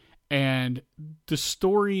 And the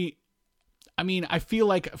story, I mean, I feel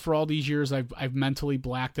like for all these years I've mentally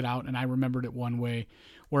blacked it out, and I remembered it one way,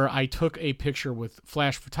 where I took a picture with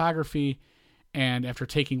flash photography, and after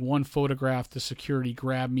taking one photograph, the security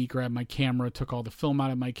grabbed my camera, took all the film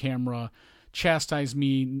out of my camera, chastised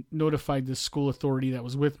me, notified the school authority that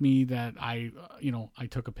was with me that I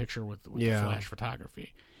took a picture with the flash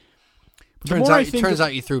photography. Turns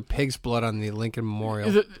out you threw pig's blood on the Lincoln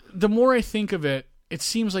Memorial. The more I think of it, it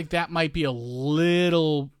seems like that might be a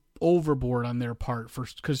little overboard on their part,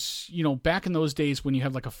 because back in those days when you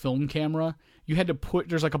have like a film camera, you had to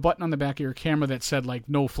there's like a button on the back of your camera that said like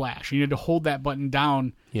no flash. You had to hold that button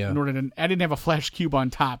down in order to. I didn't have a flash cube on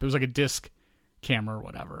top. It was like a disc camera or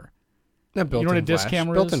whatever. Not built-in what a disc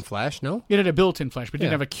camera built-in is? Flash, no? It had a built-in flash, but it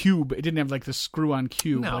didn't have a cube. It didn't have like the screw-on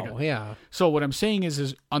cube. No, So what I'm saying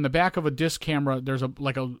is on the back of a disc camera, there's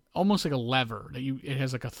almost like a lever that it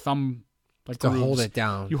has like a thumb, like to grooves. hold it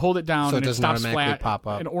down. You hold it down, so and it it doesn't stops automatically pop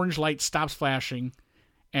up. An orange light stops flashing,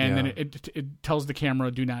 and then it tells the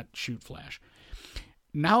camera, "Do not shoot flash."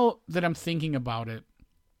 Now that I'm thinking about it,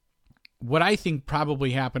 what I think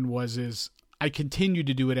probably happened is I continued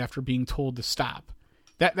to do it after being told to stop.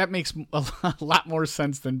 That makes a lot more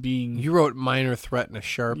sense than being... You wrote minor threat in a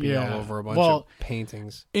Sharpie all over a bunch of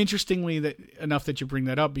paintings. Interestingly, enough that you bring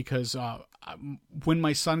that up, because when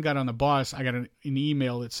my son got on the bus, I got an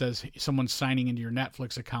email that says someone's signing into your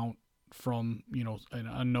Netflix account from an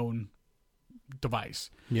unknown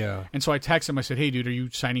device. Yeah. And so I texted him. I said, "Hey, dude, are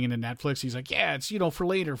you signing into Netflix?" He's like, "Yeah, it's for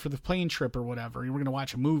later, for the plane trip or whatever. We're going to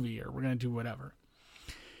watch a movie or we're going to do whatever."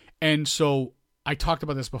 And so I talked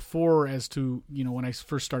about this before as to, when I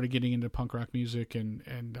first started getting into punk rock music and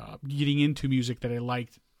getting into music that I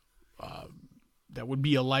liked, that would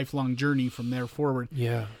be a lifelong journey from there forward.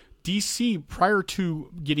 Yeah. DC, prior to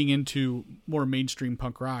getting into more mainstream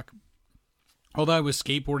punk rock, although I was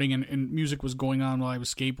skateboarding and music was going on while I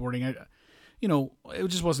was skateboarding, it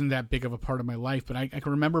just wasn't that big of a part of my life. But I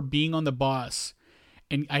can remember being on the bus,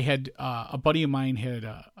 and I had a buddy of mine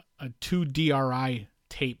had 2 DRI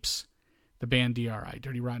tapes. The band DRI,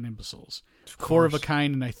 Dirty Rotten Imbeciles, 4 of a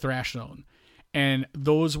Kind, and I Thrash Zone. And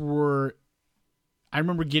those were, I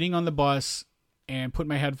remember getting on the bus and putting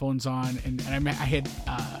my headphones on, and I had,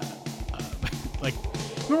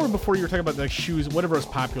 remember before you were talking about the shoes, whatever was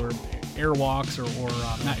popular, Airwalks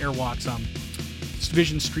or not Airwalks,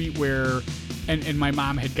 Vision Streetwear, and my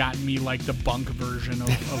mom had gotten me like the bunk version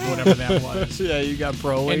of whatever that was. Yeah, you got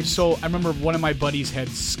Pro Wings. And so I remember one of my buddies had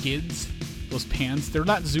Skids. Those pants, they're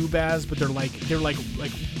not Zubaz, but they're like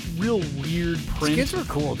real weird print. Skids were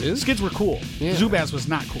cool, dude. Skids were cool. Yeah. Zubaz was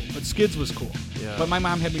not cool, but Skids was cool. Yeah. But my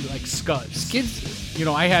mom had me like Scuds. Skids.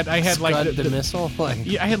 I had Scud like the missile. I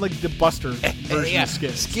had like the Buster version of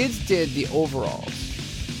Skids. Skids did the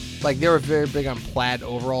overalls. Like they were very big on plaid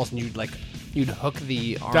overalls, and you'd hook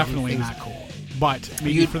the arm. Definitely things. not cool, but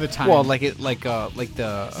maybe for the time. Well, like the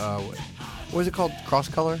what was it called? Cross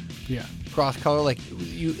color. Yeah. Cross color,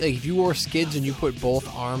 if you wore Skids and you put both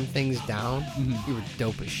arm things down, you were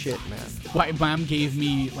dope as shit, man. My mom gave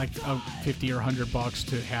me like $50 or $100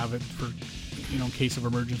 to have it for, in case of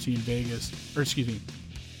emergency in Vegas, or excuse me,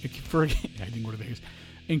 I didn't go to Vegas.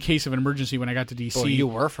 In case of an emergency, when I got to DC, well, you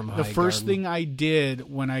were from the first thing I did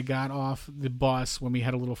when I got off the bus, when we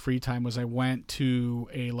had a little free time, was I went to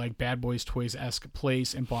a like Bad Boys Toys-esque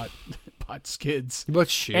place and bought Skids. You bought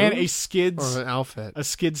shoes and a Skids or an outfit, a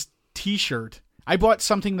Skids T-shirt. I bought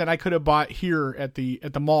something that I could have bought here at the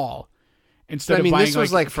mall instead of buying. This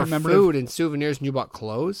was like for food and souvenirs, and you bought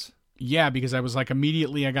clothes. Yeah, because I was like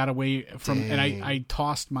immediately I got away from, and I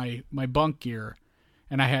tossed my bunk gear,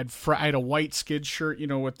 and I had a white Skids shirt,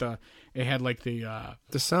 with it had like the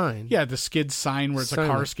sign. Yeah, the Skids sign where it's a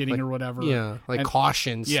car skidding or whatever. Yeah,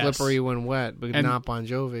 caution, slippery when wet, but not Bon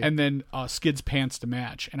Jovi. And then Skids pants to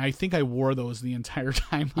match. And I think I wore those the entire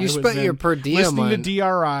time. You spent your per diem listening to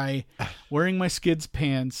DRI, wearing my Skids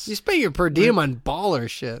pants. You spent your per diem on baller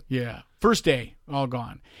shit. Yeah, first day, all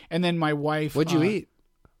gone. And then my wife. What'd you eat?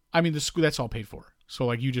 I mean, that's all paid for. So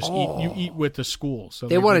like you just eat with the school. So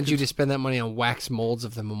they wanted you to spend that money on wax molds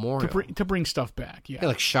of the memorial to bring stuff back. Yeah,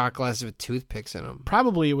 like shot glasses with toothpicks in them.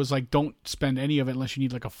 Probably it was like don't spend any of it unless you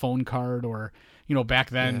need like a phone card or back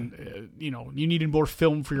then you needed more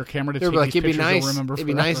film for your camera to take like, these pictures. It'd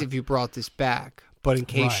be nice if you brought this back. But in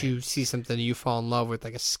case you see something you fall in love with,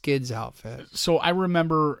 like a Skids outfit. So I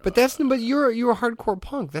remember... But you're a hardcore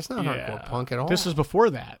punk. That's not hardcore punk at all. This is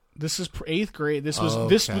before that. This is 8th grade. This was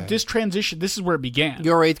this transition. This is where it began.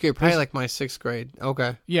 Your 8th grade, probably like my 6th grade.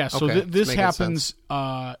 Okay. Yeah, so this happens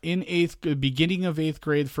in beginning of 8th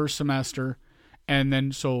grade, first semester. And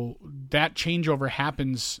then so that changeover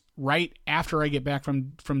happens right after I get back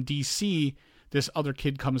from D.C., this other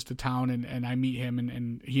kid comes to town and I meet him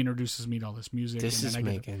and he introduces me to all this music.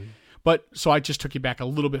 But so I just took you back a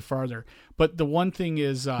little bit farther. But the one thing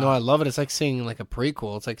is... no, I love it. It's like seeing like a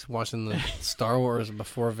prequel. It's like watching the Star Wars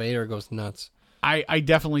before Vader goes nuts. I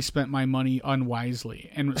definitely spent my money unwisely.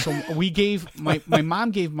 And so we gave... My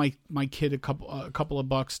mom gave my kid a couple of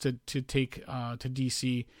bucks to take to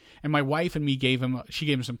D.C. And my wife and me gave him... She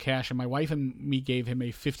gave him some cash. And my wife and me gave him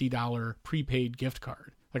a $50 prepaid gift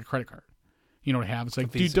card, like a credit card. To have. It's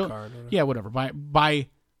like, dude, don't... Yeah, whatever. Buy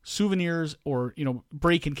souvenirs or,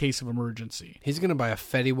 break in case of emergency. He's going to buy a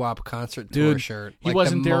Fetty Wap concert tour shirt. He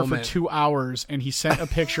wasn't there for 2 hours, and he sent a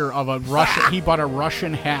picture of a Russian... He bought a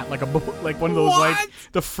Russian hat, like one of those, like,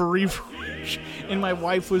 the furry... And my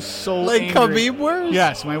wife was so like angry. Khabib wears?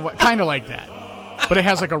 Yes, kind of like that. But it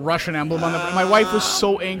has, like, a Russian emblem on it. My wife was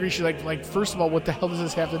so angry. She's like, first of all, what the hell does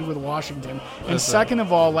this have to do with Washington? And second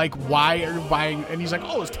of all, like, why are you buying... And he's like,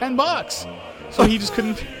 oh, it's $10. So he just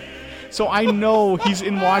couldn't... So I know he's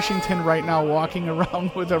in Washington right now walking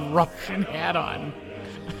around with a Russian hat on.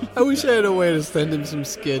 I wish I had a way to send him some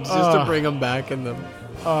Skids just to bring him back in them.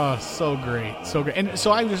 Oh, so great. So great. And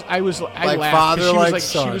so I laughed. Father, she was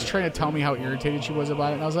son. She was trying to tell me how irritated she was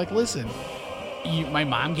about it. And I was like, listen, my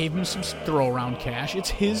mom gave him some throw around cash. It's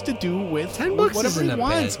his to do with $10 whatever he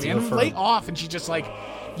wants, man. For... Lay off. And she's just like...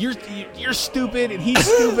 You're stupid and he's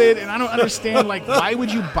stupid and I don't understand, like, why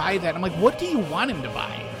would you buy that? I'm like, what do you want him to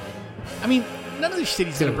buy? I mean, none of this shit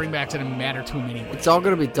he's going to bring back to him matter to him anyway. It's all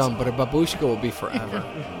going to be dumb, but a babushka will be forever.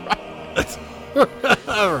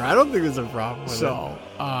 I don't think there's a problem with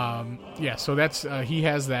it. So that's he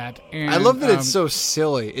has that. And I love that it's so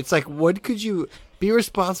silly. It's like, what could you... Be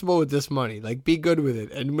responsible with this money. Like, be good with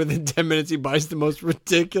it. And within 10 minutes, he buys the most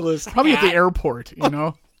ridiculous Probably hat. At the airport,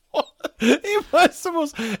 He buys the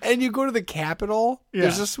most... And you go to the Capitol. Yeah.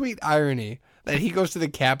 There's a sweet irony that he goes to the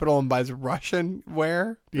Capitol and buys Russian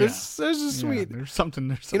wear. There's a sweet... There's something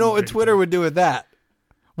what Twitter would do with that?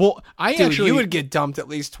 Well, you would get dumped at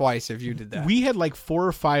least twice if you did that. We had like 4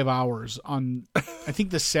 or 5 hours on, I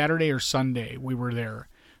think the Saturday or Sunday we were there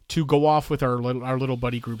to go off with our little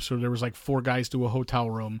buddy group. So there was like 4 guys to a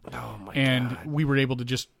hotel room. Oh my God. We were able to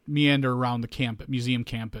just meander around the museum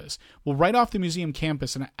campus. Well, right off the museum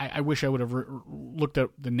campus, and I wish I would have looked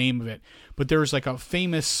up the name of it, but there's like a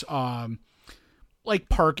famous like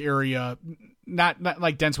park area, not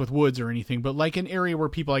like dense with woods or anything, but like an area where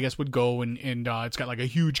people, I guess, would go and it's got like a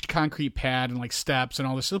huge concrete pad and like steps and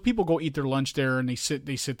all this. So people go eat their lunch there and they sit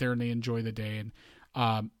there and they enjoy the day. And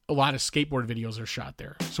a lot of skateboard videos are shot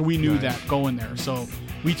there. So we knew that going there. So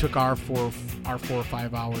we took our 4 or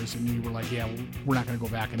 5 hours and we were like, yeah, we're not going to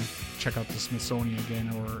go back and check out the Smithsonian again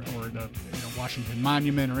or the Washington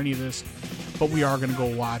Monument or any of this. But we are going to go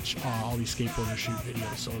watch all these skateboarders shoot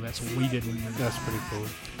videos. So that's what we did when we were there. That's pretty cool.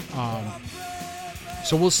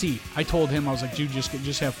 So we'll see. I told him, I was like, dude,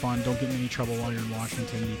 just have fun. Don't get in any trouble while you're in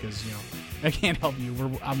Washington because, I can't help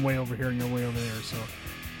you. I'm way over here and you're way over there. So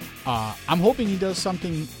I'm hoping he does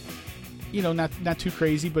something, not too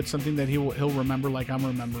crazy, but something that he'll remember like I'm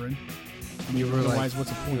remembering. I mean, otherwise,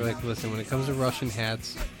 what's the point? You're like, listen, when it comes to Russian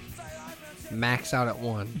hats, max out at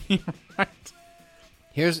 1. Right.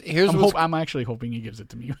 Here's I'm actually hoping he gives it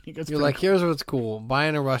to me when he gets. You're like, here's what's cool.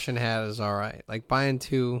 Buying a Russian hat is all right. Like buying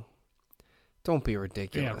 2. Don't be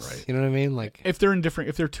ridiculous. Yeah, right. You know what I mean? Like if they're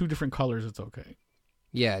 2 different colors, it's okay.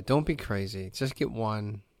 Yeah, don't be crazy. Just get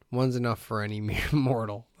 1. One's enough for any mere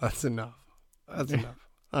mortal. That's enough. Enough.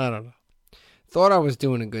 I don't know. Thought I was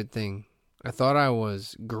doing a good thing. I thought I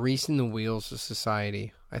was greasing the wheels of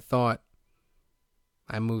society. I thought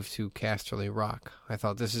I moved to Casterly Rock. I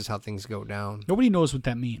thought this is how things go down. Nobody knows what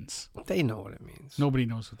that means. They know what it means. Nobody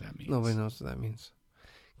knows what that means. Nobody knows what that means.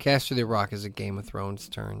 Casterly Rock is a Game of Thrones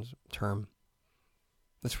term.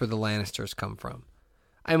 That's where the Lannisters come from.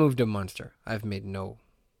 I moved to Munster. I've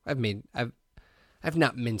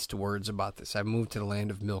not minced words about this. I've moved to the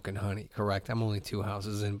land of milk and honey, correct? I'm only 2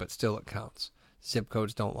 houses in, but still it counts. Zip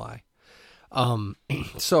codes don't lie.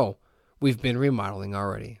 So we've been remodeling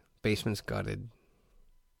already. Basement's gutted.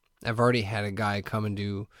 I've already had a guy come and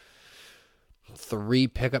do 3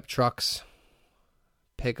 pickup trucks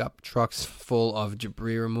full of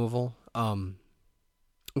debris removal.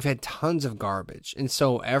 We've had tons of garbage. And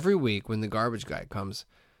so every week when the garbage guy comes,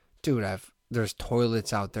 dude, there's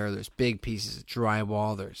toilets out there, there's big pieces of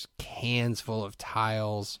drywall, there's cans full of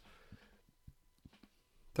tiles.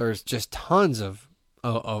 There's just tons of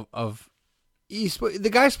the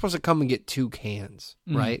guy's supposed to come and get 2 cans,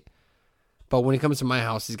 right? But when he comes to my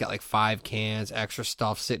house, he's got like 5 cans, extra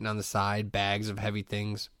stuff sitting on the side, bags of heavy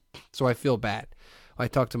things. So I feel bad. I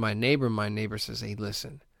talked to my neighbor says, hey,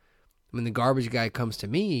 listen, when the garbage guy comes to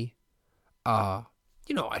me, I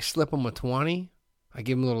slip him a 20. I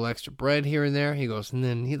give him a little extra bread here and there. He goes, and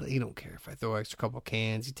then he don't care if I throw extra couple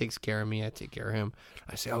cans. He takes care of me. I take care of him.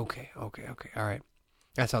 I say, okay, all right.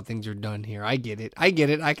 That's how things are done here. I get it. I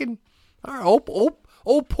can, all right,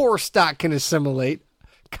 old poor stock can assimilate.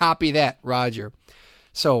 Copy that, Roger.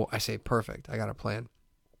 So I say, perfect. I got a plan.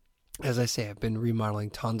 As I say, I've been remodeling.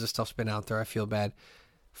 Tons of stuff's been out there. I feel bad.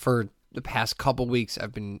 For the past couple weeks,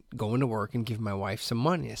 I've been going to work and giving my wife some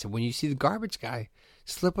money. I said, when you see the garbage guy,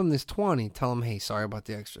 slip him this 20. Tell him, hey, sorry about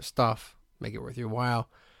the extra stuff. Make it worth your while.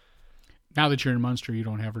 Now that you're in Munster, you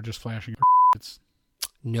don't have her just flashing her. It's...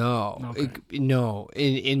 No. Okay. No.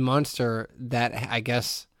 In Munster, that I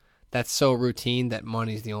guess that's so routine that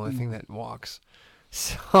money's the only thing that walks.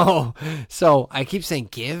 So I keep saying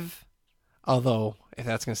give, although if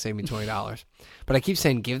that's going to save me $20. But I keep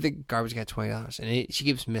saying give the garbage guy $20, and she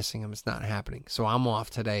keeps missing him. It's not happening. So I'm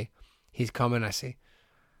off today. He's coming. I say,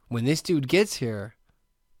 when this dude gets here,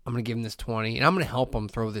 I'm going to give him this 20, and I'm going to help him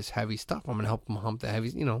throw this heavy stuff. I'm going to help him hump the heavy,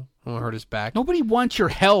 I don't want to hurt his back. Nobody wants your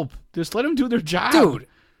help. Just let them do their job. Dude,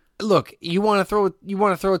 look, you want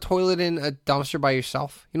to throw a toilet in a dumpster by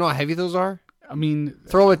yourself? You know how heavy those are? I mean,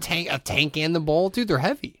 throw a tank and the bowl, dude. They're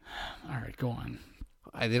heavy. All right, go on.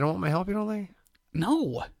 They don't want my help, you don't think?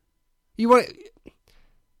 No. You want?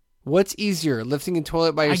 What's easier, lifting a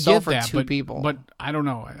toilet by yourself or 2 people? But I don't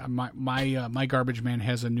know. My garbage man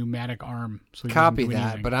has a pneumatic arm, so he copy doesn't do that.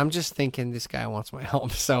 anything. But I'm just thinking this guy wants my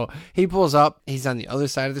help. So he pulls up. He's on the other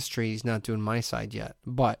side of the street. He's not doing my side yet.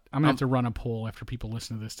 But I'm gonna have to run a poll after people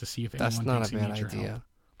listen to this to see if that's anyone not thinks a he bad needs your idea. help.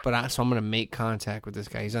 But so I'm gonna make contact with this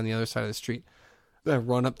guy. He's on the other side of the street. I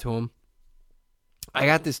run up to him. I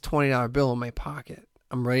got this $20 bill in my pocket.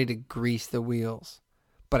 I'm ready to grease the wheels,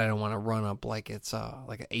 but I don't want to run up like it's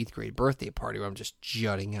like an 8th grade birthday party where I'm just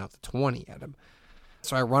jutting out the 20 at him.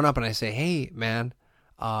 So I run up and I say, "Hey, man,"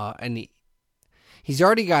 and he's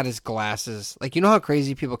already got his glasses. Like, you know how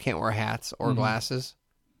crazy people can't wear hats or glasses?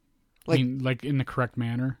 Like in the correct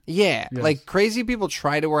manner? Yeah. Yes. Like, crazy people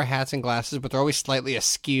try to wear hats and glasses, but they're always slightly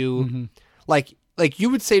askew. Like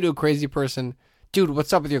you would say to a crazy person, dude,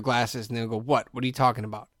 what's up with your glasses? And they'll go, what? What are you talking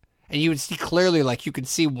about? And you would see clearly, like, you could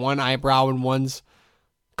see one eyebrow and one's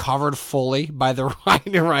covered fully by the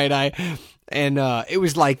right eye. And it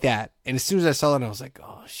was like that. And as soon as I saw it, I was like,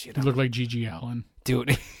 oh, shit. You look like Gigi Allen.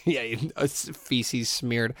 Dude, yeah, feces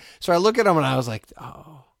smeared. So I look at him and I was like,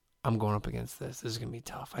 oh, I'm going up against this. This is going to be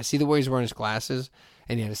tough. I see the way he's wearing his glasses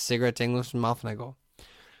and he had a cigarette dangling from his mouth, and I go,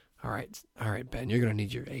 all right, Ben, you're going to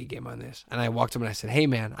need your A game on this. And I walked up and I said, hey,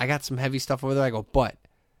 man, I got some heavy stuff over there. I go, but,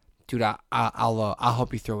 dude, I'll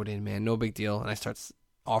help you throw it in, man. No big deal. And I start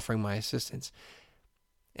offering my assistance.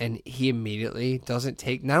 And he immediately doesn't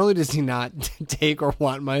take, not only does he not take or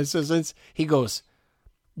want my assistance, he goes,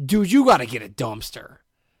 dude, you got to get a dumpster.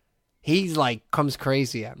 He's like, comes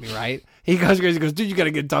crazy at me, right? He goes crazy, he goes, dude, you got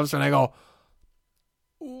to get a dumpster. And I go,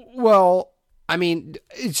 well, I mean,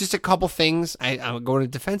 it's just a couple things. I'm going to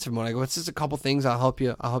defensive mode. I go, it's just a couple things. I'll help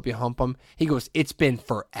you hump them. He goes, it's been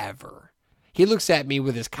forever. He looks at me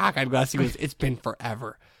with his cockeyed glass. He goes, it's been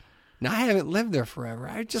forever. Now, I haven't lived there forever.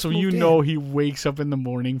 I just moved in. He wakes up in the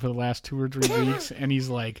morning for the last 2 or 3 weeks, and he's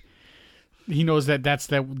like, he knows that's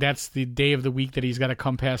the day of the week that he's got to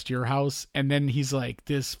come past your house, and then he's like,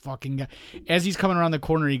 this fucking guy. As he's coming around the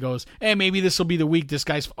corner, he goes, hey, maybe this will be the week. This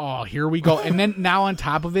guy's, oh, here we go. And then now on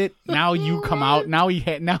top of it, now you come out. Now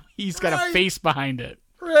he's got a face behind it.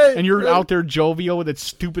 Right, and you're out there jovial with that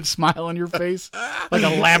stupid smile on your face, like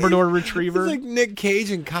a Labrador retriever. It's like Nick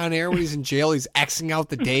Cage in Con Air when he's in jail. He's Xing out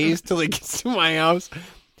the days till he gets to my house.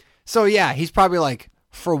 So, yeah, he's probably like,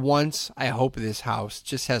 for once, I hope this house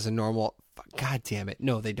just has a normal... God damn it.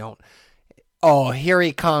 No, they don't. Oh, here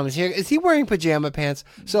he comes. Here is he wearing pajama pants?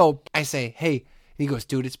 So I say, hey. And he goes,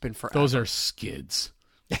 dude, it's been forever. Those are skids.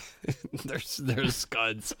 they're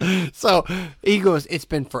scuds. So he goes, it's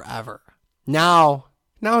been forever. Now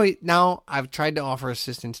I've tried to offer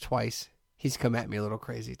assistance twice. He's come at me a little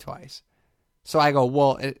crazy twice. So I go,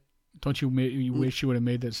 well, Don't you wish you would have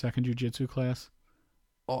made that second jiu-jitsu class?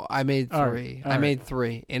 Oh, I made 3. All right. I made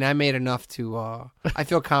 3, and I made enough to. I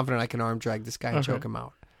feel confident I can arm drag this guy and Okay. choke him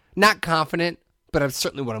out. Not confident, but that's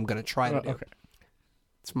certainly what I'm going to try to do. Okay.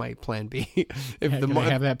 It's my plan B. if Can I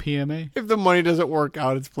have that PMA? if the money doesn't work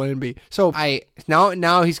out, it's plan B. So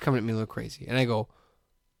now he's coming at me a little crazy, and I go,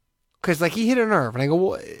 because like he hit a nerve, and I go,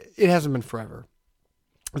 well, it hasn't been forever.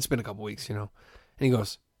 It's been a couple weeks, and he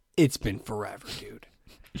goes, it's been forever, dude.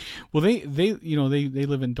 Well, they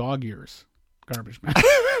live in dog years. Garbage man.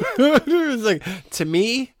 It's like, to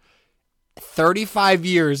me, 35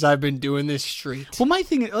 years I've been doing this street. Well, my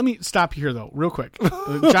thing. Let me stop you here though, real quick.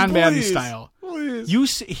 John Madden Please. style.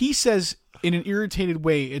 Please. He says in an irritated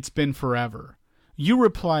way, "It's been forever." You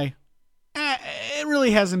reply, "It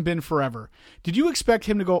really hasn't been forever." Did you expect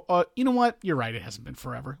him to go, you know what? You're right. It hasn't been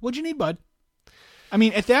forever. What'd you need, bud? I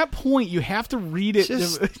mean, at that point, you have to read it.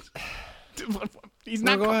 He's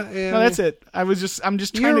not. No, go ahead. Yeah, no, that's it. I'm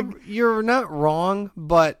just trying to. You're not wrong,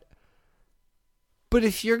 but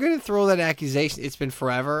if you're gonna throw that accusation, it's been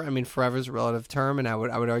forever. I mean, forever is a relative term, and I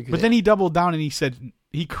would argue. But then he doubled down and he said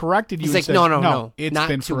he corrected you. he's and like, said, no, it's not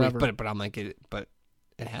been 2 forever. weeks. But I'm like, it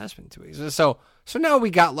has been 2 weeks. So now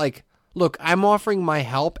we got like, look, I'm offering my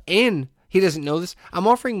help, and he doesn't know this. I'm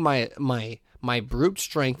offering my brute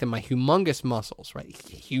strength and my humongous muscles, right?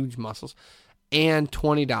 Huge muscles. And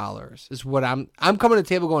 $20 is what I'm coming to the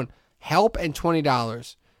table going, help and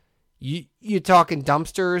 $20. You talking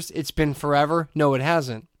dumpsters? It's been forever? No, it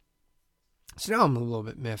hasn't. So now I'm a little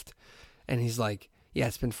bit miffed. And he's like, yeah,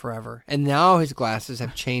 it's been forever. And now his glasses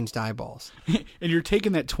have changed eyeballs. And you're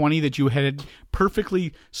taking that 20 that you had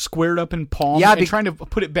perfectly squared up in palm Yeah, and trying to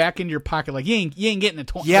put it back into your pocket. Like, you ain't getting a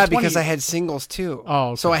 20. Yeah, because I had singles too.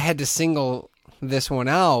 Oh, okay. So I had to single this one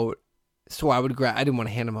out. So I would grab. I didn't want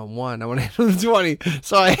to hand him a 1. I want to hand him the 20.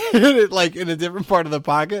 So I had it like in a different part of the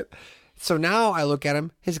pocket. So now I look at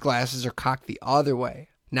him. His glasses are cocked the other way.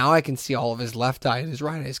 Now I can see all of his left eye and his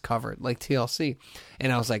right eye is covered like TLC.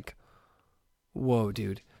 And I was like, "Whoa,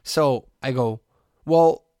 dude!" So I go,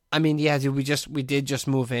 "Well, I mean, yeah, dude. We did just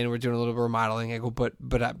move in. We're doing a little bit of remodeling." I go, "But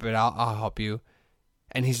I'll help you."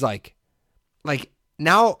 And he's like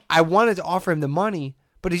now I wanted to offer him the money,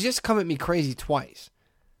 but he's just come at me crazy twice.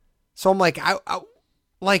 So I'm like, I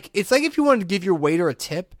like, it's like if you wanted to give your waiter a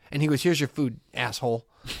tip and he goes, "Here's your food, asshole."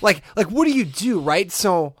 Like what do you do, right?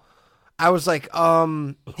 So I was like,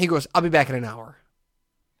 he goes, "I'll be back in an hour."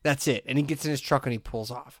 That's it. And he gets in his truck and he pulls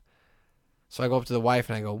off. So I go up to the wife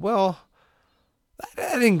and I go, "Well,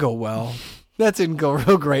 that didn't go well. That didn't go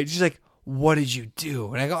real great." She's like, "What did you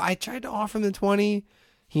do?" And I go, "I tried to offer him the 20.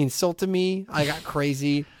 He insulted me. I got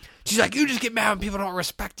crazy." She's like, "You just get mad when people don't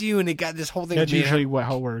respect you," and it got this whole thing. That's usually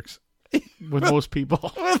how it works with most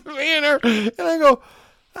people. With me and her. And I go,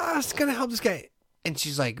 "It's going to help this guy." And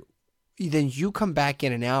she's like, "Then you come back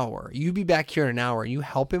in an hour. You be back here in an hour, and you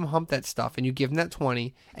help him hump that stuff, and you give him that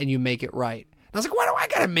 20, and you make it right." And I was like, "Why do I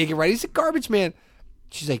got to make it right? He's a garbage man."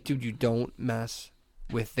 She's like, "Dude, you don't mess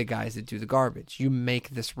with the guys that do the garbage. You make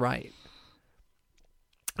this right."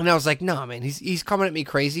 And I was like, "No, man, he's coming at me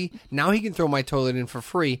crazy. Now he can throw my toilet in for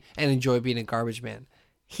free and enjoy being a garbage man.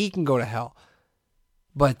 He can go to hell."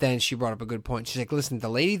 But then she brought up a good point. She's like, "Listen, the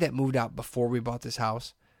lady that moved out before we bought this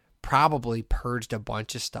house probably purged a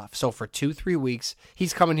bunch of stuff. So for 2-3 weeks,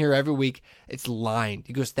 he's coming here every week. It's lined."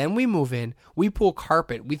 He goes, "Then we move in, we pull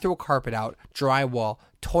carpet, we throw carpet out, drywall,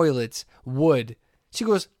 toilets, wood." She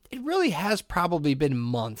goes, "It really has probably been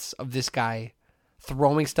months of this guy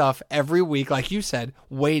throwing stuff every week, like you said,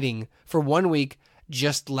 waiting for 1 week.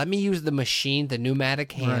 Just let me use the machine, the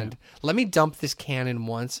pneumatic hand. Right. Let me dump this can in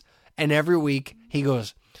once." And every week he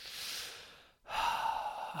goes,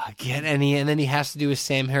 again, and then he has to do his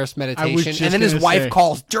Sam Harris meditation. And then his wife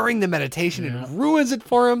calls during the meditation and ruins it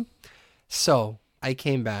for him. So I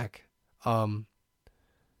came back. Now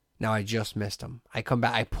I just missed him. I come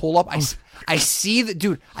back. I pull up. I see the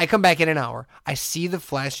dude. I come back in an hour. I see the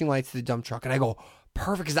flashing lights of the dump truck, and I go,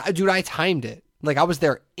 perfect. Because dude, I timed it. Like I was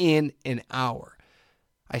there in an hour.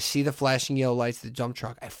 I see the flashing yellow lights of the dump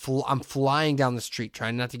truck. I'm flying down the street,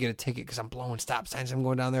 trying not to get a ticket because I'm blowing stop signs. I'm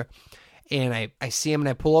going down there, and I see him, and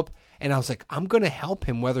I pull up, and I was like, I'm gonna help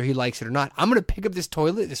him whether he likes it or not. I'm gonna pick up this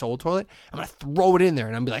toilet, this old toilet. I'm gonna throw it in there,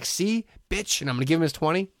 and I'm gonna be like, "See, bitch," and I'm gonna give him his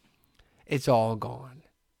 20. It's all gone.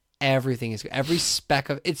 Everything is, every speck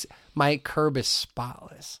of it's, my curb is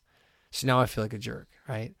spotless. So now I feel like a jerk,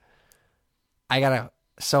 right?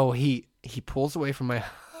 So he pulls away from my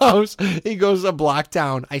house. He goes a block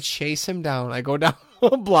down. I chase him down. I go down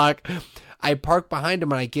a block. I park behind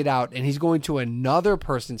him and I get out, and he's going to another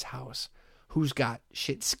person's house who's got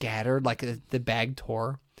shit scattered, like the bag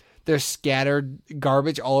tore. There's scattered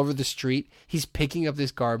garbage all over the street. He's picking up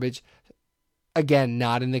this garbage. Again,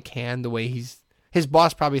 not in the can the way his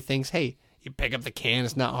boss probably thinks, hey, you pick up the can,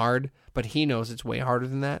 it's not hard. But he knows it's way harder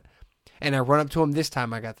than that. And I run up to him this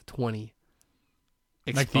time, I got the 20.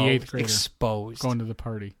 Exposed, like the 8th grader. Exposed. Going to the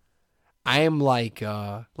party. I am like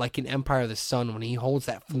in Empire of the Sun when he holds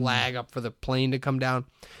that flag up for the plane to come down.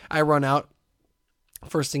 I run out.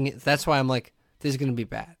 First thing, that's why I'm like, this is going to be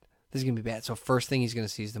bad. This is going to be bad. So first thing he's going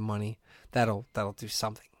to see is the money. That'll do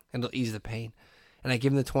something. And it'll ease the pain. And I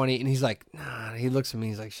give him the 20, and he's like, nah. He looks at me,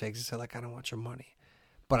 he's like, shakes his head like, I don't want your money.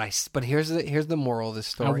 But here's the moral of the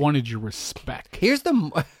story. I wanted your respect. Here's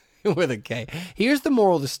the with a K. Here's the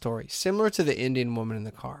moral of the story. Similar to the Indian woman in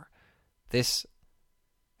the car. It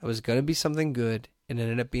was going to be something good, and it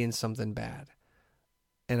ended up being something bad.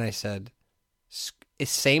 And I said,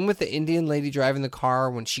 it's same with the Indian lady driving the car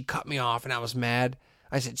when she cut me off and I was mad.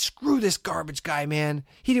 I said, screw this garbage guy, man.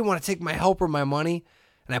 He didn't want to take my help or my money.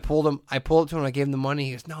 And I pulled up to him, I gave him the money.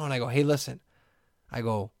 He goes, no. And I go, hey, listen. I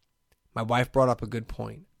go, my wife brought up a good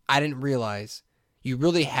point. I didn't realize you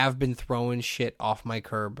really have been throwing shit off my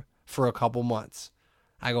curb for a couple months.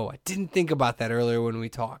 I go, I didn't think about that earlier when we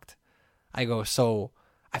talked. I go, so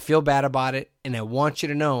I feel bad about it, and I want you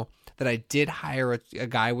to know that I did hire a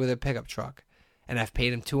guy with a pickup truck, and I've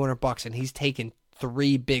paid him $200, and he's taken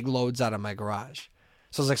 3 big loads out of my garage.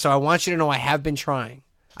 So I was like, so I want you to know I have been trying.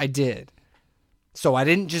 I did. So I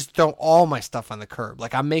didn't just throw all my stuff on the curb.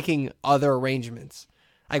 Like, I'm making other arrangements.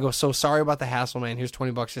 I go, so sorry about the hassle, man. Here's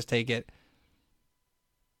 $20. Just take it.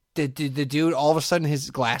 The dude, all of a sudden, his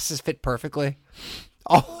glasses fit perfectly.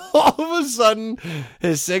 All of a sudden,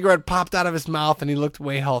 his cigarette popped out of his mouth, and he looked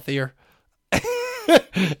way healthier.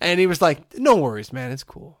 And he was like, no worries, man. It's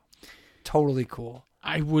cool. Totally cool.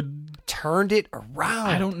 Turned it around.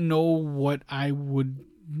 I don't know what I would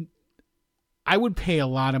pay a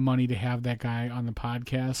lot of money to have that guy on the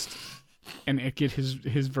podcast and get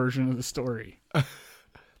his version of the story.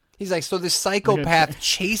 He's like, so this psychopath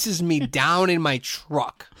chases me down in my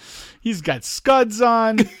truck. He's got scuds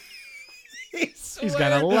on. He's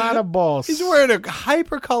got a lot of balls. He's wearing a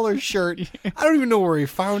hypercolor shirt. I don't even know where he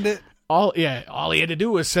found it. All he had to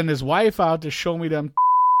do was send his wife out to show me them.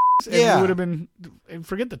 And it would have been,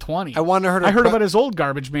 forget the 20. I heard about his old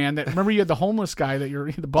garbage man. Remember you had the homeless guy that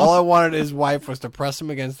you're the boss. All I wanted his wife was to press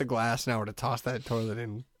him against the glass, and I would have tossed that toilet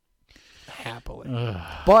in happily.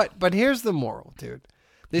 But here's the moral, dude.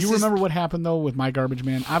 Do you remember what happened though with my garbage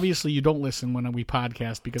man? Obviously, you don't listen when we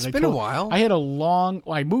podcast because it's been a while. I had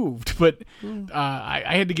I moved, but I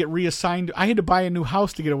had to get reassigned. I had to buy a new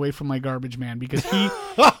house to get away from my garbage man because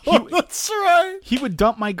that's right. He would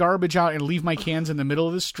dump my garbage out and leave my cans in the middle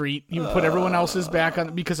of the street. He would put everyone else's back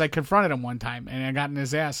on because I confronted him one time and I got in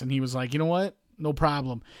his ass and he was like, you know what? No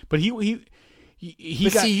problem. But see,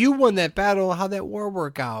 you won that battle. How'd that war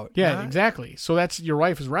work out? Yeah, exactly. So your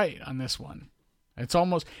wife is right on this one. It's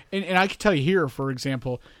almost, and I can tell you here, for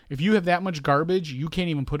example, if you have that much garbage, you can't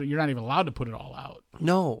even you're not even allowed to put it all out.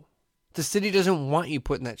 No. The city doesn't want you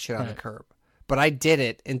putting that shit on the curb. But I did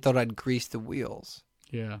it and thought I'd grease the wheels.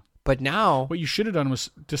 Yeah. But now. What you should have done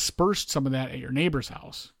was dispersed some of that at your neighbor's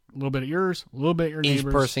house. A little bit at yours, a little bit at your neighbor's.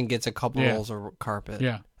 Each person gets a couple rolls of carpet.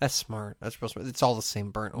 Yeah. That's smart. That's real smart. It's all the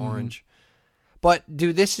same burnt orange. But,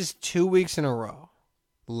 dude, this is 2 weeks in a row.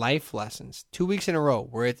 Life lessons. 2 weeks in a row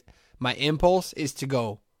where my impulse is to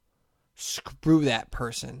go, screw that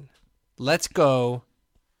person. Let's go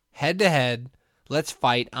head to head. Let's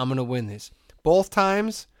fight. I'm going to win this. Both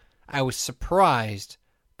times, I was surprised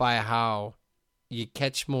by how you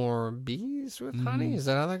catch more bees with honey. Is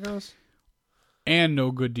that how that goes? And no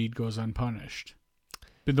good deed goes unpunished.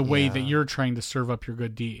 In the way that you're trying to serve up your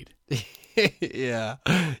good deed. Yeah.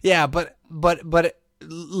 Yeah, but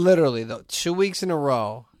literally, though, 2 weeks in a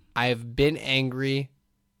row, I've been angry.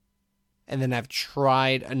 And then I've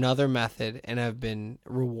tried another method and I've been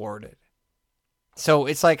rewarded. So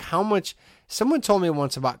it's like how much. Someone told me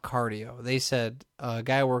once about cardio. They said, a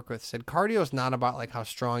guy I work with said, cardio is not about like how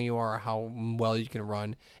strong you are or how well you can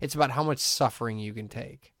run. It's about how much suffering you can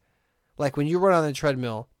take. Like when you run on the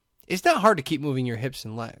treadmill, it's not hard to keep moving your hips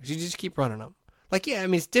and legs. You just keep running them. Like, yeah, I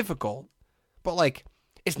mean, it's difficult. But like,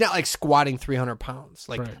 it's not like squatting 300 pounds.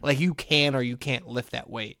 Like you can or you can't lift that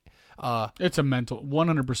weight. It's a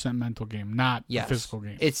 100% mental game, not a physical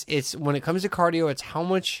game. It's when it comes to cardio, it's how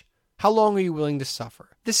long are you willing to suffer?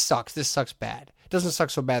 This sucks bad. It doesn't suck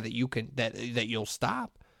so bad that that you'll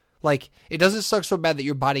stop. Like, it doesn't suck so bad that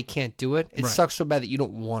your body can't do it. It sucks so bad that you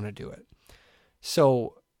don't want to do it.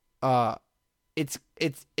 So, it's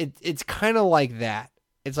kind of like that.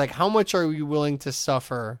 It's like, how much are you willing to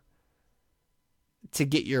suffer to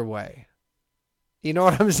get your way? You know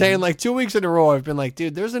what I'm saying? Like 2 weeks in a row, I've been like,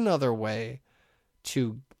 dude, there's another way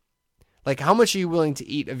to, like, how much are you willing to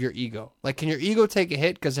eat of your ego? Like, can your ego take a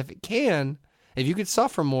hit? Because if it can, if you could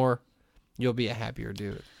suffer more, you'll be a happier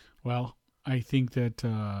dude. Well, I think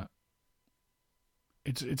that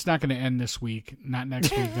it's not going to end this week, not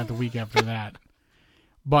next week, not the week after that.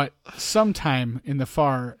 But sometime in the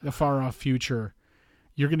far off future,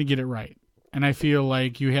 you're going to get it right. And I feel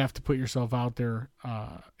like you have to put yourself out there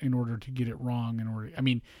in order to get it wrong.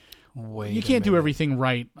 You can't do everything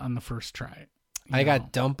right on the first try. I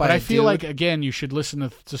got dumped by But a I feel dude. like, again, you should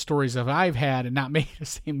listen to stories that I've had and not make the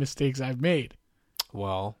same mistakes I've made.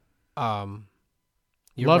 Well,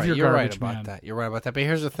 You're right garbage, about man. that. You're right about that. But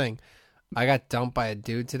here's the thing. I got dumped by a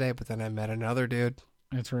dude today, but then I met another dude.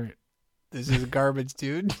 That's right. This is a garbage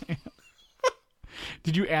dude.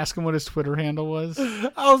 Did you ask him what his Twitter handle was?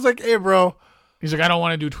 I was like, hey, bro. He's like, I don't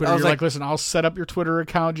want to do Twitter. I You're was like, like, listen, I'll set up your Twitter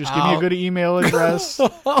account. Just give me a good email address.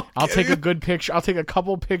 I'll take a good picture. I'll take a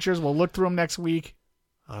couple pictures. We'll look through them next week.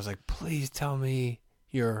 I was like, please tell me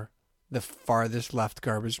you're the farthest left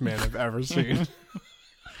garbage man I've ever seen.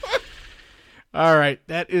 All right.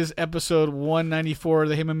 That is episode 194 of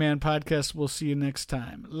the Hey My Man podcast. We'll see you next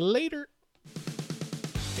time. Later.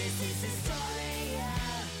 This is the story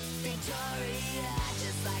of Victoria,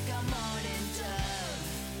 just like a morning dove.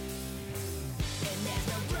 And there's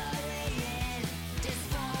no glory in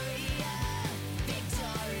dysphoria,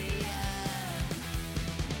 Victoria.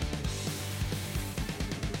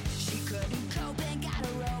 She couldn't cope and got a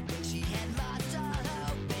rope, and she had lost all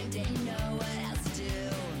hope and didn't know what else to do.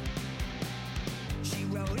 She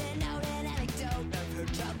wrote a note, an anecdote of her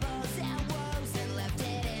troubles and woes, and left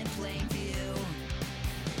it in plain view.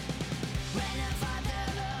 When her father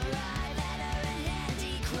arrived at her and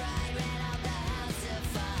Andy cried, ran out the house to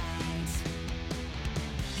find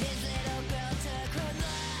his little girl took her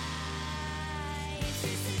life.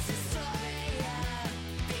 This is the story of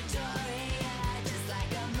Victoria, just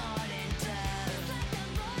like a morning dove.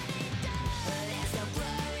 There's no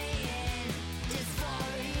glory in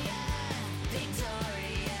dysphoria,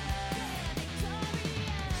 Victoria.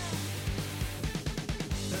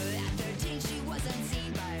 At 13 she was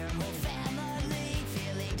unseen by her whole family,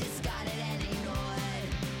 feeling discarded and ignored.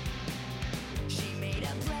 She made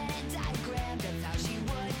a plan and diagrammed of how she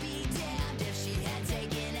would be damned if she had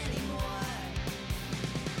taken any more.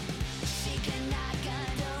 She cannot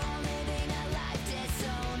condone living a life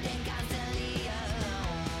disowned and constantly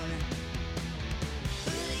alone,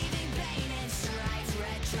 leaving pain and strife,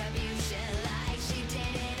 retribution like she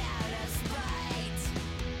did it out of spite.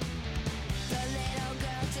 The little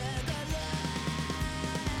girl took her life.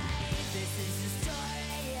 This is the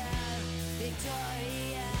story of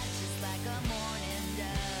Victoria, just like a morning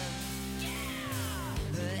dove. Yeah!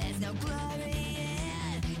 There's no glory